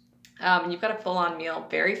 You've got a full-on meal,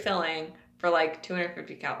 very filling, for, like,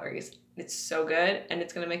 250 calories. It's so good, and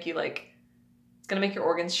it's going to make you, like, it's going to make your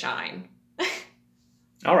organs shine.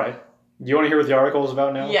 All right. Do you want to hear what the article is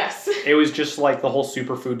about now? Yes. It was just, like, the whole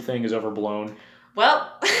superfood thing is overblown.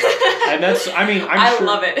 Well, and that's, I mean, I'm sure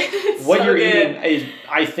love it. It's what so you're good. eating is,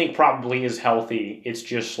 I think, probably is healthy. It's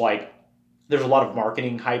just, like, there's a lot of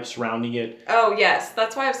marketing hype surrounding it. Oh, yes.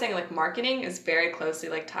 That's why I was saying, like, marketing is very closely,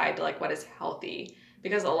 like, tied to, like, what is healthy.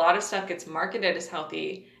 Because a lot of stuff gets marketed as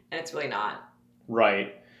healthy, and it's really not.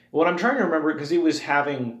 Right. What I'm trying to remember, because it was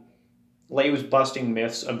busting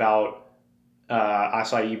myths about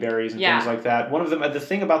acai berries and things like that. One of them, the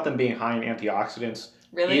thing about them being high in antioxidants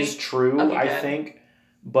is true, I think.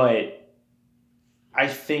 But I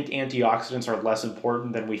think antioxidants are less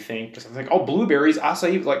important than we think. Because I think, blueberries,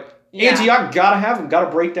 acai, like, antioxidants, gotta have them. Gotta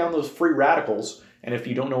break down those free radicals. And if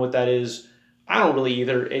you don't know what that is, I don't really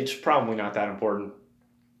either. It's probably not that important.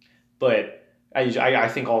 But I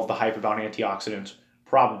think all of the hype about antioxidants,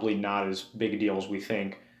 probably not as big a deal as we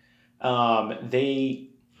think. They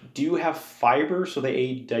do have fiber, so they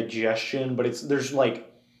aid digestion, but there's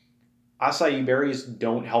like acai berries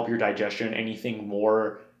don't help your digestion anything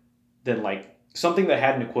more than like something that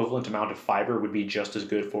had an equivalent amount of fiber would be just as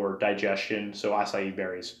good for digestion. So acai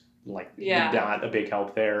berries, like, not a big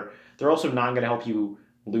help there. They're also not going to help you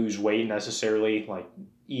lose weight necessarily. Like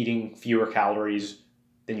eating fewer calories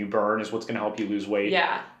than you burn is what's going to help you lose weight.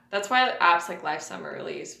 Yeah, that's why apps like Lifesum are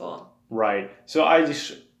really useful. Right. So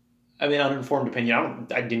uninformed opinion.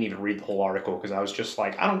 I didn't even read the whole article because I was just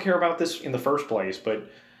like, I don't care about this in the first place, but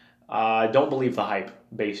don't believe the hype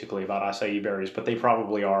basically about acai berries, but they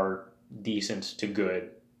probably are decent to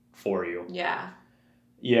good for you. Yeah.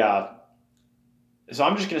 Yeah. So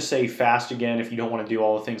I'm just going to say fast again if you don't want to do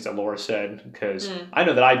all the things that Laura said, because I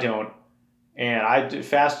know that I don't. And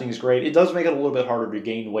fasting is great. It does make it a little bit harder to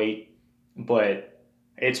gain weight, but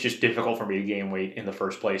it's just difficult for me to gain weight in the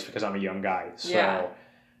first place because I'm a young guy. So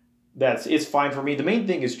it's fine for me. The main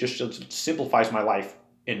thing is just it simplifies my life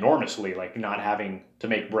enormously, like not having to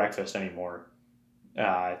make breakfast anymore.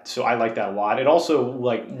 So I like that a lot. It also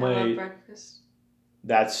I love breakfast.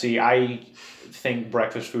 I think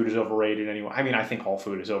breakfast food is overrated anyway. I mean, I think all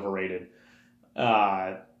food is overrated.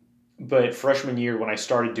 But freshman year when I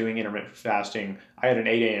started doing intermittent fasting, I had an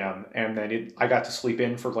 8 a.m. and then I got to sleep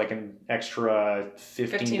in for like an extra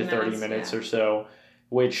 15 to 30 minutes or so,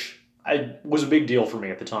 which was a big deal for me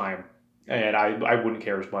at the time. And I wouldn't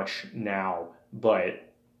care as much now,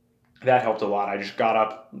 but that helped a lot. I just got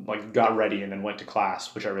up, got ready, and then went to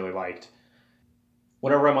class, which I really liked.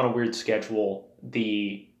 Whenever I'm on a weird schedule,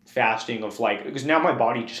 the fasting of because now my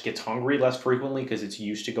body just gets hungry less frequently because it's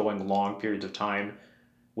used to going long periods of time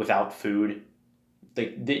without food.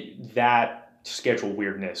 That schedule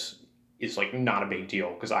weirdness is not a big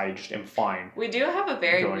deal because I just am fine. We do have a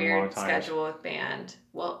very weird schedule with band.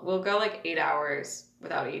 We'll go 8 hours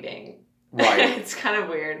without eating. Right. It's kind of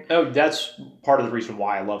weird. Oh, that's part of the reason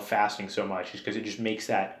why I love fasting so much is because it just makes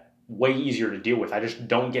that way easier to deal with. I just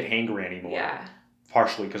don't get hangry anymore. Yeah.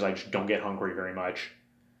 Partially because I just don't get hungry very much.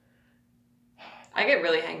 I get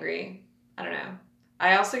really hangry. I don't know.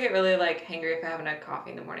 I also get really hangry if I haven't had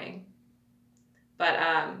coffee in the morning. But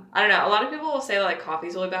I don't know. A lot of people will say that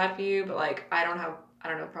coffee's really bad for you, but I don't have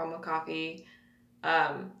a problem with coffee.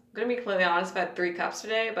 I'm gonna be completely honest. I've had 3 cups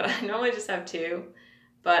today, but I normally just have 2.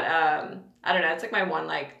 But I don't know. It's my one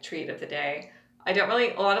treat of the day. I don't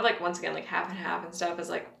really a lot of once again half and half and stuff is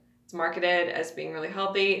it's marketed as being really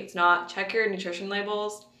healthy. It's not. Check your nutrition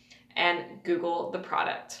labels and Google the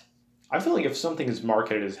product. I feel like if something is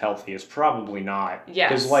marketed as healthy, it's probably not.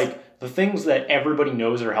 Yes. Because the things that everybody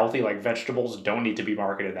knows are healthy, like vegetables, don't need to be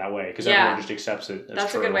marketed that way because everyone just accepts it as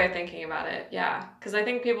That's true. A good way of thinking about it. Yeah, because I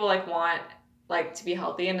think people want to be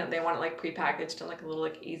healthy and they want it prepackaged in a little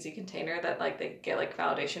easy container that they get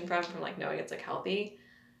validation from knowing it's healthy,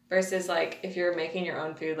 versus if you're making your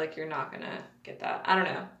own food you're not gonna get that. I don't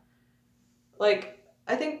know.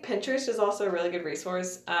 I think Pinterest is also a really good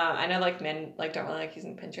resource. I know men don't really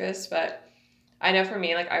using Pinterest, but I know for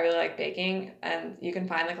me I really like baking, and you can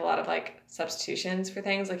find a lot of substitutions for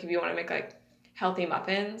things. If you want to make healthy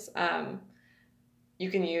muffins,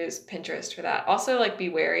 you can use Pinterest for that. Also be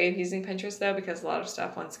wary of using Pinterest though, because a lot of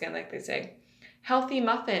stuff, once again, they say healthy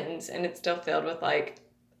muffins and it's still filled with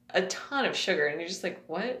a ton of sugar and you're just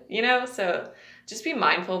what, so just be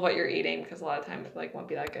mindful of what you're eating because a lot of times it won't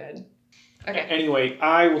be that good. Okay. Anyway,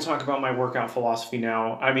 I will talk about my workout philosophy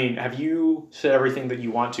now. I mean, have you said everything that you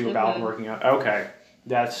want to about working out? Okay,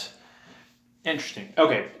 that's interesting.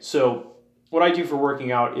 Okay, so what I do for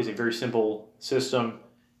working out is a very simple system.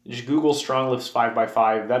 Just Google StrongLifts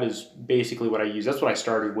 5x5. That is basically what I use. That's what I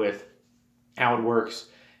started with. How it works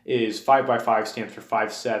is 5x5 stands for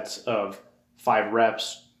 5 sets of 5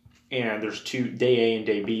 reps, and there's day A and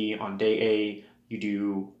day B. On day A,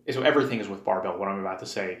 so everything is with barbell, what I'm about to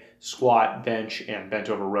say. Squat, bench, and bent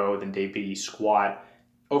over row. Then day B, squat,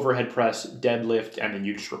 overhead press, deadlift, and then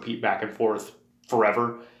you just repeat back and forth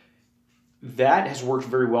forever. That has worked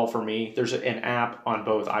very well for me. There's an app on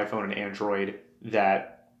both iPhone and Android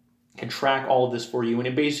that can track all of this for you, and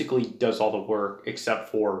it basically does all the work except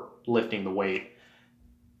for lifting the weight.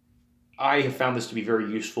 I have found this to be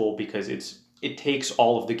very useful because it takes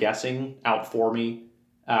all of the guessing out for me.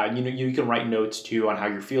 You can write notes too on how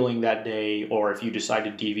you're feeling that day, or if you decide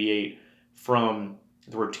to deviate from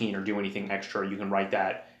the routine or do anything extra, you can write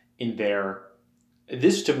that in there.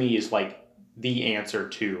 This to me is the answer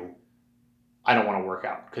to I don't want to work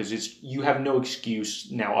out, because you have no excuse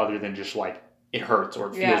now other than just it hurts or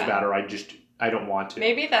it feels bad or I don't want to.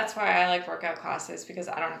 Maybe that's why I like workout classes, because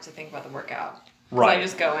I don't have to think about the workout. Right. I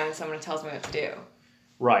just go in and someone tells me what to do.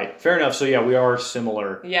 Right. Fair enough. So yeah, we are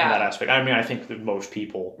similar in that aspect. I mean, I think that most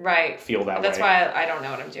people feel that way. That's why I don't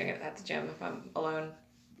know what I'm doing at the gym if I'm alone.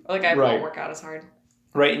 Or like I won't work out as hard.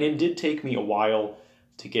 Right. And it did take me a while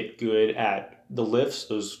to get good at the lifts,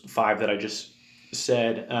 those 5 that I just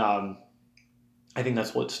said. I think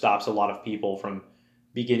that's what stops a lot of people from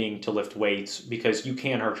beginning to lift weights, because you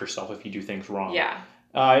can hurt yourself if you do things wrong. Yeah.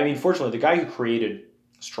 I mean, fortunately, the guy who created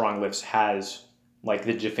Strong Lifts has like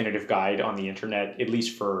the definitive guide on the internet, at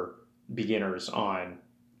least for beginners, on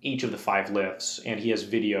each of the 5 lifts. And he has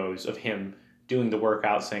videos of him doing the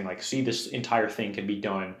workout saying like, see, this entire thing can be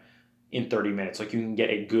done in 30 minutes. Like you can get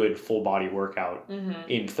a good full body workout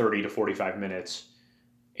in 30 to 45 minutes.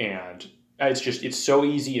 And it's so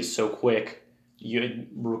easy. It's so quick. It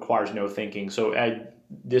requires no thinking. So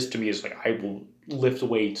this to me is like, I will lift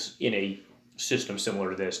weights in a system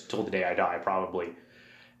similar to this till the day I die, probably.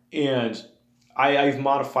 And I've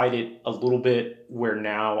modified it a little bit where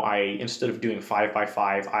now instead of doing 5 by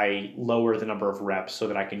 5, I lower the number of reps so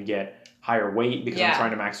that I can get higher weight, because I'm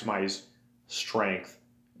trying to maximize strength.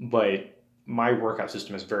 But my workout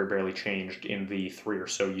system has very barely changed in the 3 or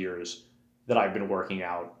so years that I've been working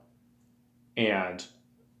out. And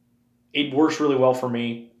it works really well for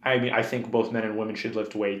me. I mean, I think both men and women should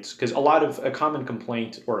lift weights, because a common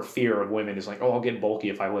complaint or a fear of women is like, oh, I'll get bulky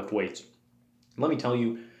if I lift weights. Let me tell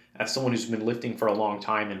you, as someone who's been lifting for a long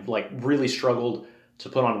time and like really struggled to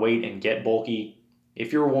put on weight and get bulky,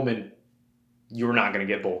 if you're a woman, you're not going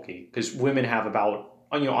to get bulky, because women have about,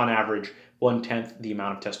 on average, 1/10 the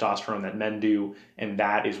amount of testosterone that men do, and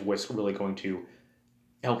that is what's really going to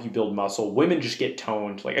help you build muscle. Women just get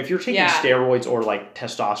toned. Like if you're taking steroids or like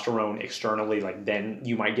testosterone externally, like then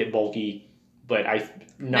you might get bulky. But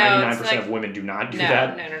 99% of women do not do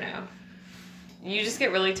that. No. You just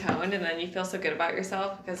get really toned, and then you feel so good about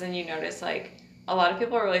yourself, because then you notice like a lot of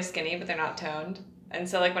people are really skinny, but they're not toned. And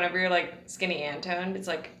so like whenever you're like skinny and toned, it's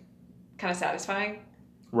like kind of satisfying.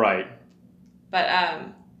 Right. But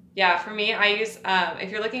for me, I use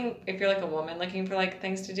if you're like a woman looking for like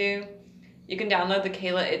things to do, you can download the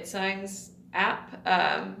Kayla Itsines app.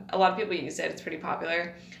 A lot of people use it. It's pretty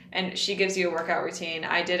popular. And she gives you a workout routine.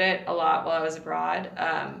 I did it a lot while I was abroad,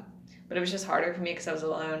 but it was just harder for me because I was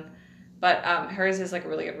alone. But hers is like a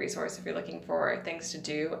really good resource if you're looking for things to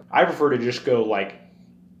do. I prefer to just go like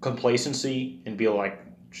complacency and be like,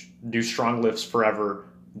 do strong lifts forever.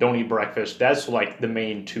 Don't eat breakfast. That's like the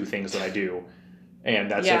main 2 things that I do.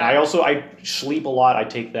 And that's it. I sleep a lot. I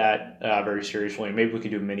take that very seriously. Maybe we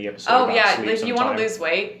could do a mini episode about sleep if sometime. You want to lose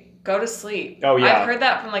weight, go to sleep. Oh, yeah. I've heard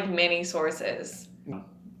that from like many sources.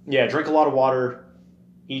 Yeah, drink a lot of water,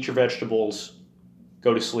 eat your vegetables,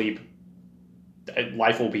 go to sleep.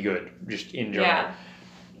 Life will be good, just in general. Yeah.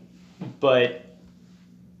 But,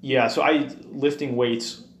 yeah, so lifting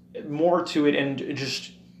weights, more to it, and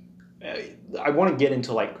just, I want to get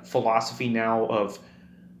into like philosophy now of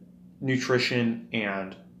nutrition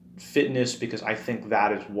and fitness, because I think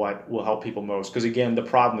that is what will help people most. Because again, the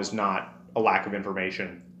problem is not a lack of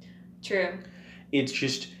information. True. It's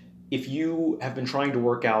just, if you have been trying to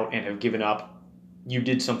work out and have given up, you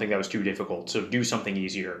did something that was too difficult. So do something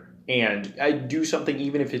easier. And I do something,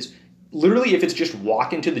 even if it's just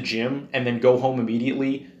walk into the gym and then go home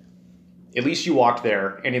immediately. At least you walked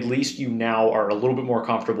there, and at least you now are a little bit more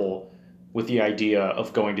comfortable with the idea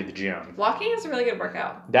of going to the gym. Walking is a really good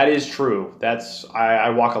workout. That is true. I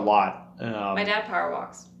walk a lot. My dad power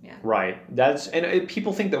walks. Yeah. Right.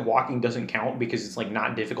 People think that walking doesn't count because it's like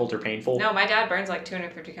not difficult or painful. No, my dad burns like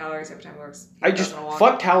 250 calories every time he works.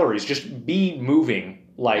 Fuck calories. Just be moving.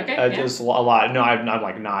 Just a lot. No, I'm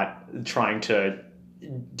like not trying to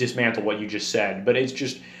dismantle what you just said, but it's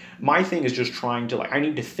just, my thing is just trying to I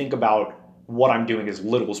need to think about what I'm doing as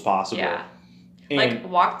little as possible. Yeah. And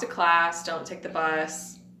walk to class, don't take the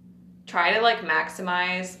bus. Try to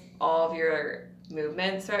maximize all of your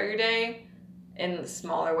movements throughout your day in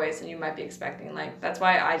smaller ways than you might be expecting. That's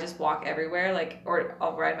why I just walk everywhere, or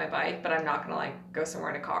I'll ride my bike, but I'm not gonna go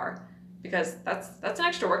somewhere in a car, because that's an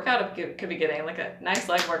extra workout I could be getting, a nice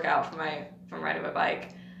leg workout from riding my bike,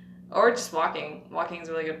 or just walking. Walking is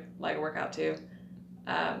a really good leg workout too.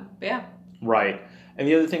 But yeah. Right. And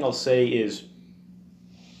the other thing I'll say is,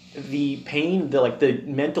 the pain, the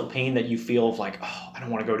mental pain that you feel of I don't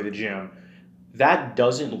want to go to the gym, that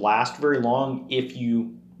doesn't last very long if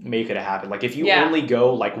you make it a habit. If you only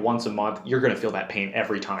go once a month, you're going to feel that pain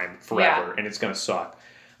every time forever, and it's going to suck.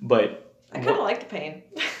 But I kind of like the pain.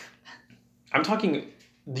 I'm talking,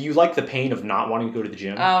 do you like the pain of not wanting to go to the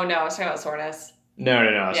gym? Oh, no, I was talking about soreness. No,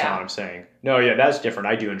 that's not what I'm saying. No, yeah, that's different.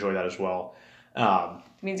 I do enjoy that as well. It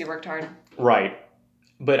means you worked hard. Right.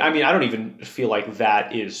 But I mean, I don't even feel like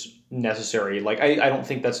that is necessary. Like, I don't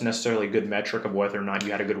think that's necessarily a good metric of whether or not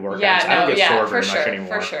you had a good workout. I don't get sore very much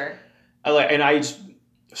anymore. For sure.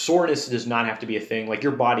 Soreness does not have to be a thing. Like,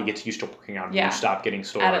 your body gets used to working out and you stop getting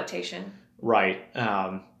sore. Adaptation. Right.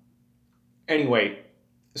 Anyway,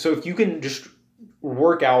 so if you can just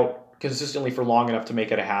work out consistently for long enough to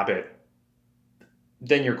make it a habit,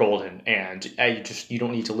 then you're golden, and you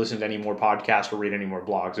don't need to listen to any more podcasts or read any more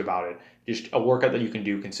blogs about it. Just a workout that you can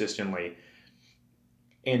do consistently.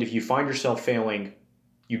 And if you find yourself failing,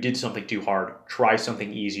 you did something too hard, try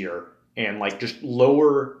something easier, and like just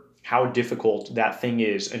lower how difficult that thing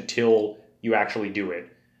is until you actually do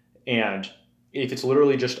it. And if it's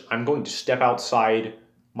literally just, I'm going to step outside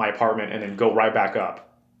my apartment and then go right back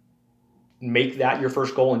up, make that your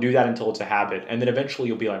first goal and do that until it's a habit. And then eventually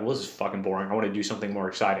you'll be like, well, this is fucking boring. I want to do something more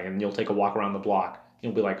exciting. And you'll take a walk around the block.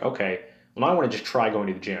 You'll be like, okay, well, now I want to just try going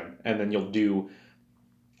to the gym. And then you'll do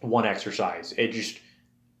one exercise. It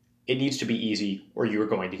needs to be easy or you're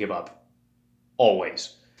going to give up.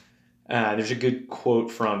 Always. There's a good quote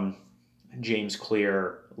from James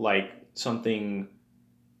Clear, like something,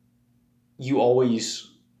 you always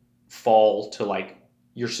fall to like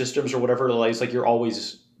your systems or whatever. It's like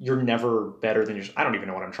you're never better than I don't even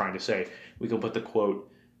know what I'm trying to say. We can put the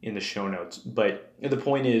quote in the show notes. But the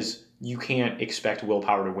point is, you can't expect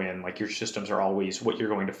willpower to win. Like, your systems are always what you're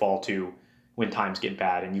going to fall to when times get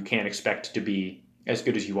bad. And you can't expect to be as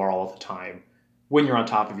good as you are all the time when you're on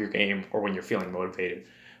top of your game or when you're feeling motivated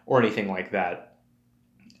or anything like that.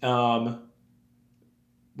 We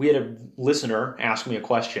had a listener ask me a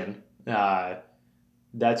question.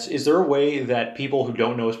 Is there a way that people who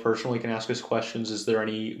don't know us personally can ask us questions? Is there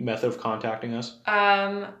any method of contacting us?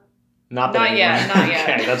 Not yet.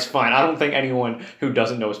 Okay, that's fine. I don't think anyone who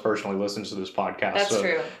doesn't know us personally listens to this podcast. That's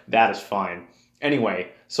true. That is fine.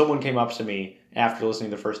 Anyway, someone came up to me after listening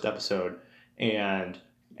to the first episode and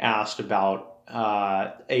asked about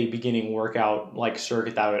a beginning workout like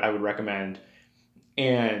circuit that I would recommend.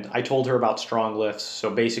 And I told her about strong lifts. So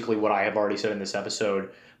basically what I have already said in this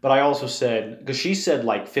episode. But I also said, because she said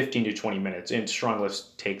like 15 to 20 minutes, and strong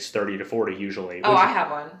lifts takes 30 to 40 usually. I have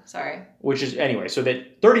one. Sorry. Which is, anyway, so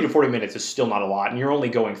that 30 to 40 minutes is still not a lot, and you're only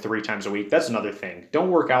going 3 times a week. That's another thing. Don't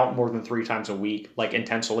work out more than 3 times a week, like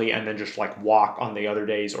intensely, and then just like walk on the other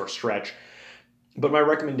days or stretch. But my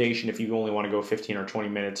recommendation, if you only want to go 15 or 20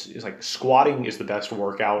 minutes, is like squatting is the best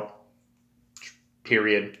workout,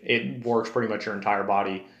 period. It works pretty much your entire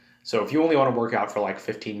body. So if you only want to work out for like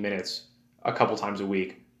 15 minutes a couple times a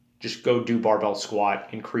week, just go do barbell squat,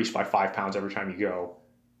 increase by 5 pounds every time you go.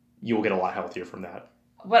 You will get a lot healthier from that.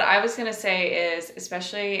 What I was going to say is,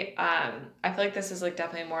 especially, I feel like this is like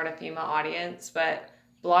definitely more to female audience, but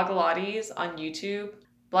Blogilates on YouTube.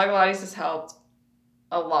 Blogilates has helped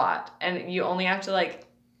a lot. And you only have to like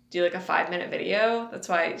do like a 5-minute video. That's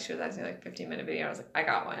why she was asking like 15-minute video. I was like, I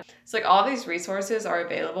got one. So like all these resources are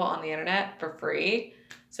available on the internet for free.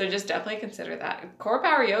 So just definitely consider that. Core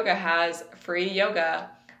Power Yoga has free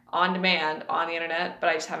yoga on demand on the internet, but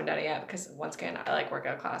I just haven't done it yet because once again, I like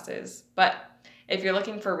workout classes. But if you're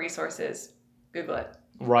looking for resources, Google it.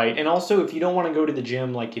 Right. And also, if you don't want to go to the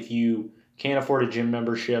gym, like if you can't afford a gym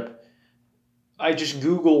membership, I just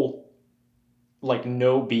Google like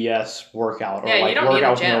no BS workout or like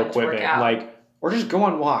workout with no equipment. Like, or just go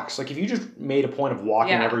on walks. Like if you just made a point of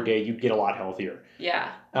walking every day, you'd get a lot healthier.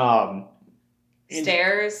 Yeah.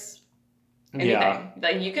 Stairs, anything. Yeah.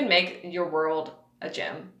 Like you can make your world a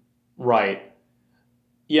gym. Right.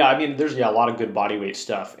 Yeah, I mean, there's a lot of good bodyweight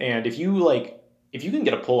stuff. And if you can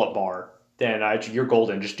get a pull-up bar, then you're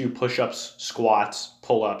golden. Just do push-ups, squats,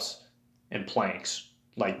 pull-ups, and planks.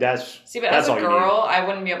 Like that's as a girl, I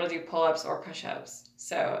wouldn't be able to do pull-ups or push-ups.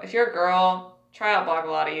 So if you're a girl, try out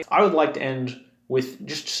Blogilates. I would like to end with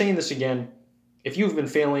just saying this again. If you've been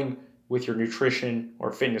failing with your nutrition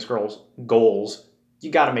or fitness goals,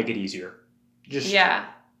 you got to make it easier. Just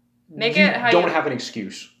make it how don't have an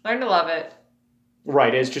excuse. Learn to love it.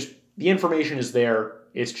 Right. It's just the information is there.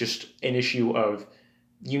 It's just an issue of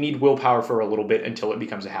you need willpower for a little bit until it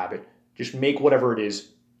becomes a habit. Just make whatever it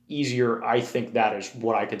is easier. I think that is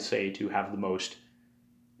what I could say to have the most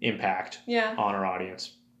impact on our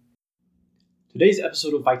audience. Today's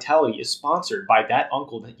episode of Vitality is sponsored by that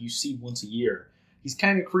uncle that you see once a year. He's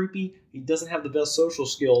kind of creepy. He doesn't have the best social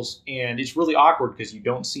skills, and it's really awkward because you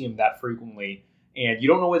don't see him that frequently. And you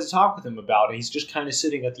don't know what to talk with him about, and he's just kind of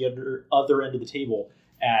sitting at the other end of the table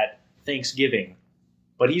at Thanksgiving.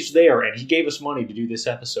 But he's there, and he gave us money to do this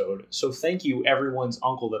episode. So thank you, everyone's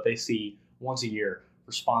uncle that they see once a year,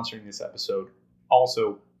 for sponsoring this episode.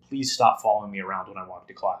 Also, please stop following me around when I walk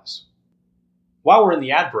to class. While we're in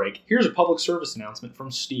the ad break, here's a public service announcement from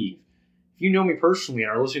Steve. If you know me personally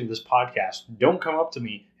and are listening to this podcast, don't come up to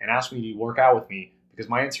me and ask me to work out with me, because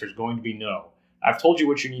my answer is going to be no. I've told you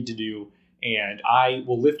what you need to do, and I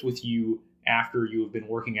will lift with you after you have been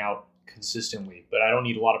working out consistently, but I don't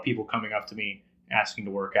need a lot of people coming up to me asking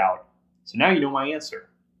to work out. So now you know my answer.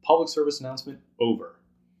 Public service announcement over.